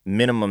record,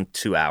 minimum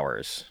 2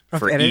 hours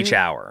for editing? each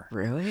hour.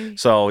 Really?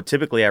 So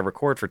typically I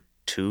record for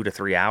 2 to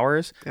 3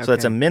 hours. Okay. So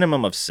that's a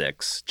minimum of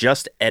 6,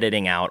 just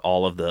editing out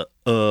all of the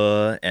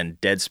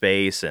and dead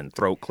space and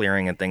throat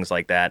clearing and things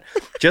like that,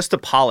 just to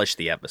polish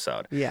the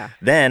episode. Yeah.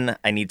 Then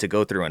I need to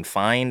go through and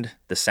find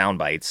the sound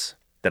bites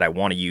that I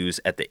want to use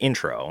at the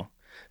intro.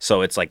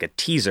 So it's like a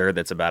teaser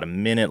that's about a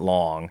minute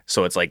long.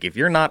 So it's like, if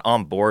you're not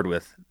on board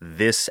with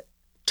this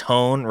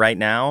tone right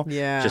now,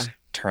 just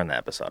turn the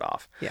episode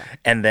off. Yeah.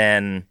 And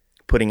then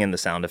putting in the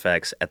sound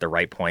effects at the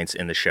right points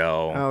in the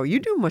show. Oh, you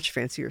do much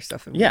fancier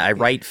stuff than me. Yeah, I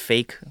write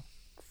fake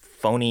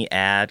phony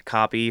ad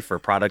copy for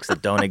products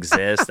that don't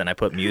exist, and I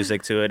put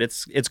music to it.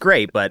 It's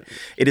great, but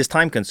it is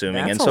time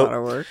consuming. That's and so, a lot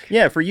of work.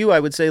 Yeah, for you,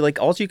 I would say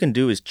like all you can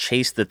do is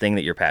chase the thing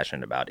that you're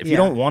passionate about. If you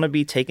don't want to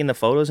be taking the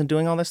photos and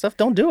doing all this stuff,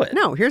 don't do it.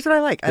 No, here's what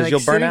I like. Because you'll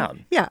burn out.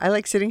 Yeah, I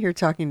like sitting here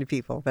talking to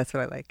people. That's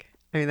what I like.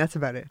 I mean, that's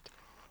about it.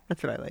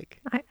 That's what I like.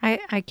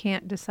 I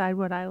can't decide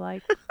what I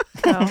like.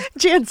 So.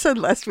 Jan said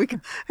last week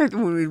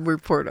when we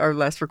report our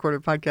last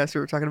recorded podcast, we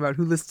were talking about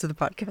who listens to the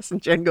podcast,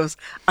 and Jen goes,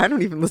 "I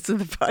don't even listen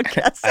to the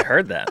podcast." I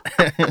heard that.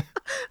 It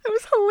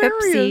was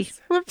hilarious.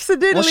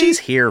 Whoopsie-diddly. Well, she's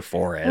here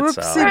for it.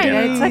 So, right.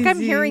 It's like I'm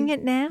hearing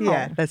it now.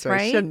 Yeah, that's right.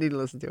 Right? She doesn't need to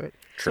listen to it.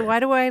 True. So why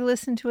do I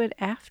listen to it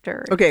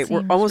after? Okay,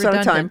 we're almost out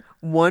of time.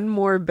 One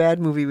more bad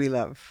movie we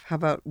love. How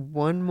about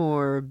one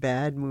more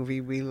bad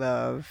movie we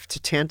love to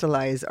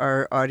tantalize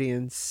our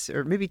audience,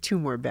 or maybe two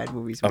more bad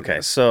movies we Okay,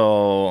 love.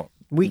 so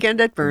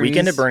Weekend at Bernie's.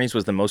 Weekend at Bernie's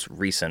was the most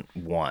recent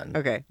one.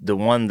 Okay. The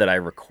one that I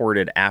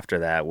recorded after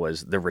that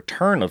was The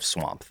Return of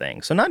Swamp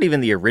Thing. So not even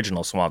the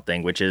original Swamp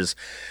Thing, which is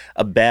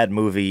a bad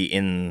movie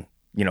in,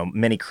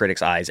 many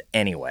critics' eyes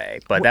anyway.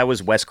 But that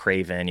was Wes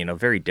Craven,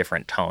 very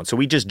different tone. So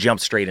we just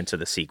jumped straight into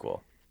the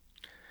sequel.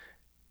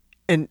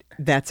 And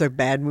that's a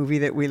bad movie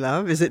that we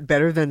love? Is it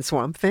better than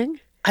Swamp Thing?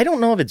 I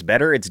don't know if it's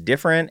better. It's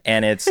different,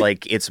 and it's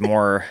like it's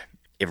more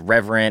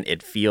irreverent.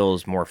 It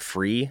feels more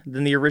free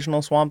than the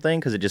original Swamp Thing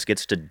because it just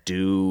gets to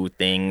do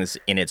things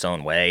in its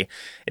own way.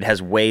 It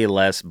has way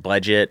less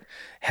budget.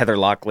 Heather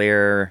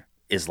Locklear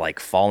is like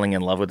falling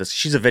in love with this.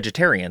 She's a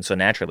vegetarian, so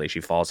naturally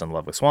she falls in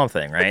love with Swamp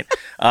Thing, right?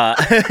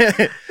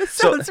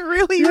 Sounds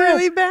really,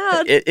 really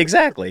bad.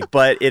 Exactly,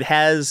 but it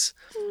has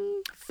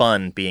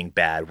fun being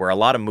bad, where a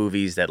lot of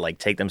movies that like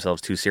take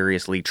themselves too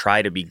seriously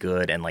try to be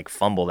good and like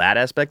fumble that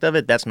aspect of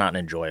it. That's not an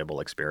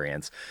enjoyable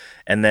experience.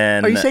 And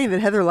then Are you saying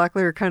that Heather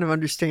Locklear kind of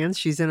understands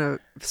she's in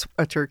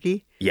a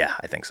turkey? Yeah,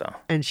 I think so.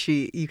 And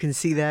you can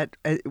see that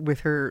with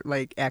her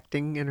like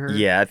acting in her.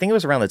 Yeah, I think it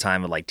was around the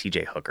time of like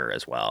TJ Hooker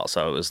as well.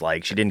 So it was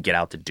like she didn't get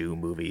out to do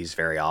movies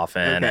very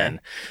often. Okay. And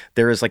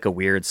there is like a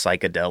weird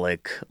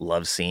psychedelic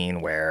love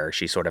scene where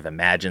she sort of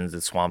imagines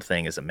that Swamp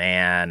Thing is a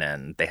man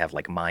and they have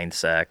like mind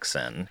sex,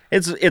 and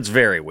it's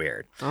very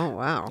weird. Oh,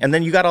 wow. And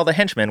then you got all the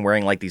henchmen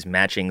wearing like these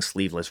matching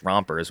sleeveless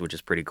rompers, which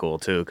is pretty cool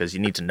too, because you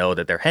need to know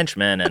that they're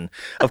henchmen. And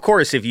of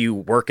course, if you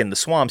work in the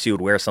swamps, you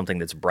would wear something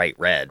that's bright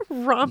red.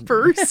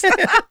 Rompers.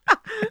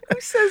 Who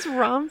says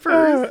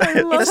rompers?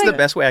 That's the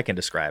best way I can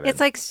describe it. It's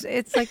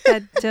like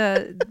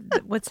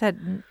that. What's that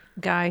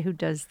guy who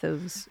does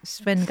those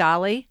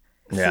Svengali?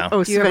 Yeah.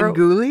 Oh, Do you ever-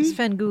 Svengoolie?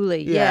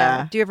 Svengoolie. Yeah.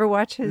 Yeah. Do you ever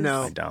watch his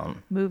No. I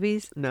don't.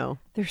 movies? No.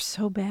 They're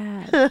so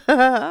bad,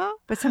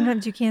 but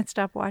sometimes you can't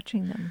stop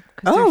watching them.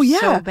 'Cause Oh, they're yeah.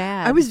 so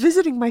bad. I was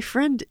visiting my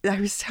friend. I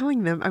was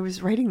telling them, I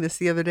was writing this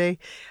the other day.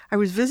 I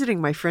was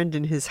visiting my friend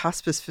in his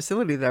hospice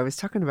facility that I was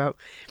talking about.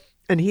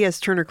 And he has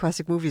Turner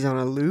Classic Movies on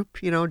a loop,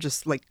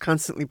 just like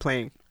constantly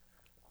playing.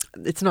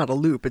 It's not a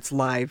loop, it's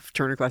live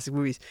Turner Classic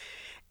Movies.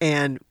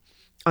 And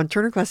on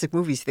Turner Classic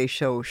Movies, they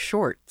show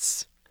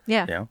shorts.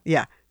 Yeah. Yeah.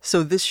 Yeah.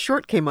 So this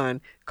short came on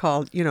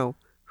called,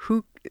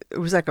 who, it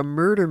was like a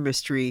murder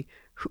mystery,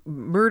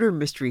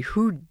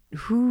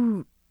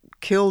 who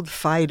killed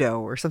Fido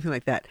or something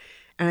like that.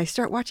 And I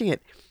start watching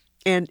it,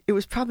 and it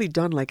was probably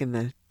done like in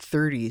the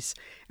 30s.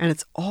 And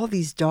it's all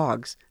these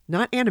dogs,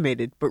 not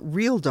animated, but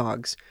real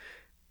dogs,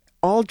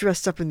 all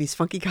dressed up in these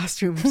funky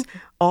costumes,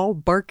 all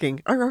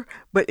barking, "Arr!"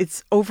 But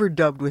it's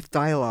overdubbed with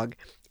dialogue.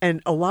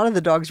 And a lot of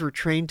the dogs were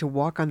trained to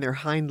walk on their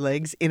hind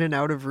legs in and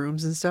out of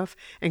rooms and stuff.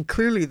 And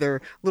clearly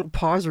their little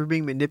paws were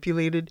being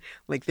manipulated,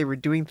 like they were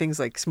doing things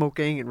like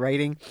smoking and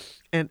writing.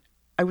 And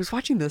I was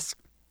watching this,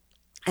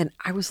 and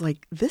I was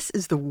like, this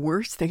is the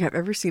worst thing I've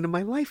ever seen in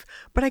my life.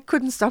 But I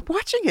couldn't stop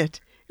watching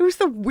it. It was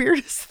the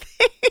weirdest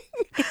thing.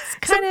 It's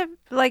kind of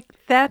like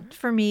that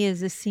for me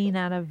is a scene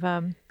out of,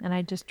 and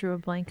I just drew a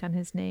blank on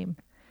his name.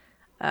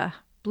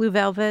 Blue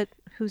Velvet.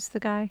 Who's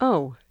the guy?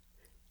 Oh.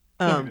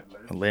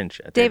 Lynch.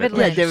 David Yeah,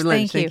 Lynch. David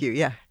Lynch. Thank Thank you.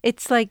 Yeah.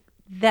 It's like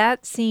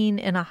that scene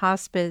in a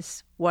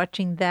hospice,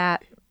 watching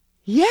that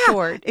Yeah,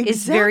 short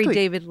is very exactly.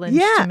 David Lynch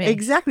Yeah, to me.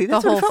 exactly.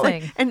 That's the what it whole felt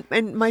thing. like.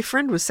 And my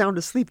friend was sound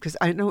asleep because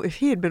I know if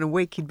he had been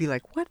awake, he'd be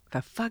like, "What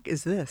the fuck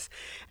is this?"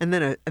 And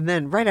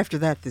then right after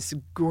that, this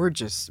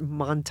gorgeous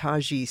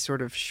montagey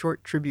sort of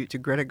short tribute to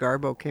Greta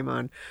Garbo came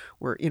on,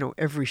 where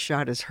every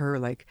shot is her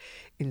like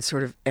in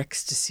sort of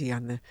ecstasy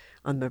on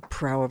the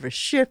prow of a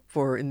ship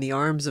or in the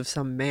arms of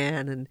some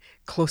man, and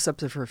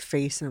close-ups of her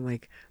face. And I'm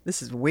like,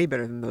 this is way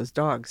better than those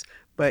dogs.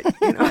 But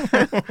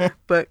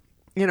but.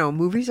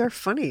 Movies are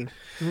funny.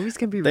 Movies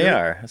can be. They really...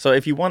 are. So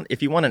if you want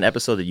an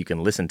episode that you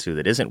can listen to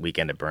that isn't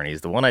Weekend at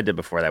Bernie's, the one I did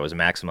before that was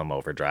Maximum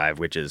Overdrive,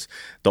 which is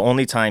the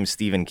only time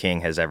Stephen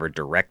King has ever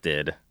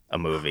directed a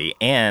movie,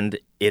 and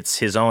it's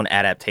his own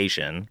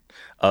adaptation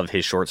of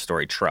his short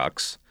story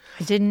Trucks.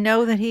 I didn't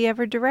know that he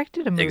ever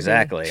directed a movie.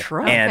 Exactly.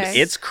 Trucks. And Okay.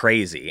 it's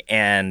crazy,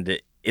 and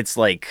it's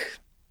like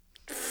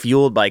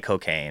fueled by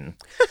cocaine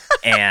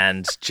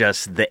and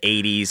just the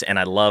 80s, and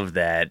I love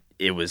that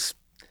it was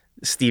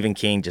Stephen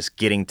King just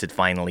getting to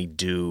finally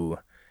do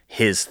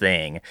his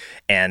thing.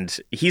 And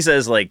he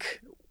says,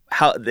 like,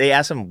 how they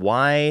asked him,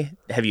 why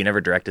have you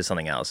never directed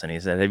something else? And he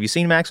said, have you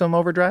seen Maximum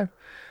Overdrive?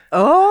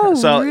 Oh,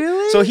 So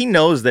really? so he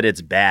knows that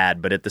it's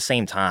bad, but at the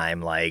same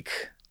time, like,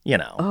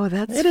 Oh,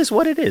 that's it is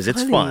what it is.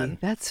 It's funny. fun.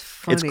 That's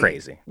funny. It's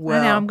crazy.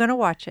 Well, I know. I'm going to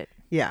watch it.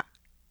 yeah.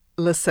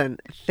 Listen,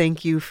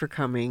 thank you for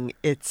coming.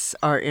 It's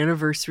our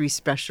anniversary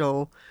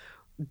special.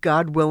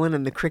 God willing,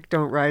 and the creek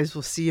don't rise.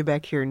 We'll see you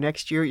back here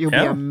next year. You'll be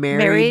Yeah. a married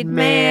Married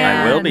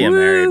man. I will be a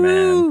married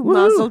man. Woo!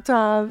 Mazel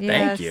tov. Yeah.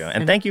 Thank Yes. you.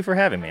 And thank you for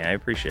having me. I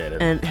appreciate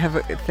it. And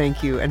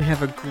thank you, and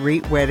have a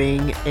great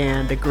wedding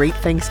and a great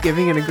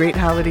Thanksgiving and a great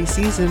holiday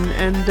season.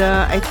 And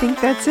I think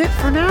that's it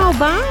for now.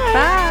 Bye.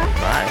 Bye.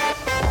 Bye.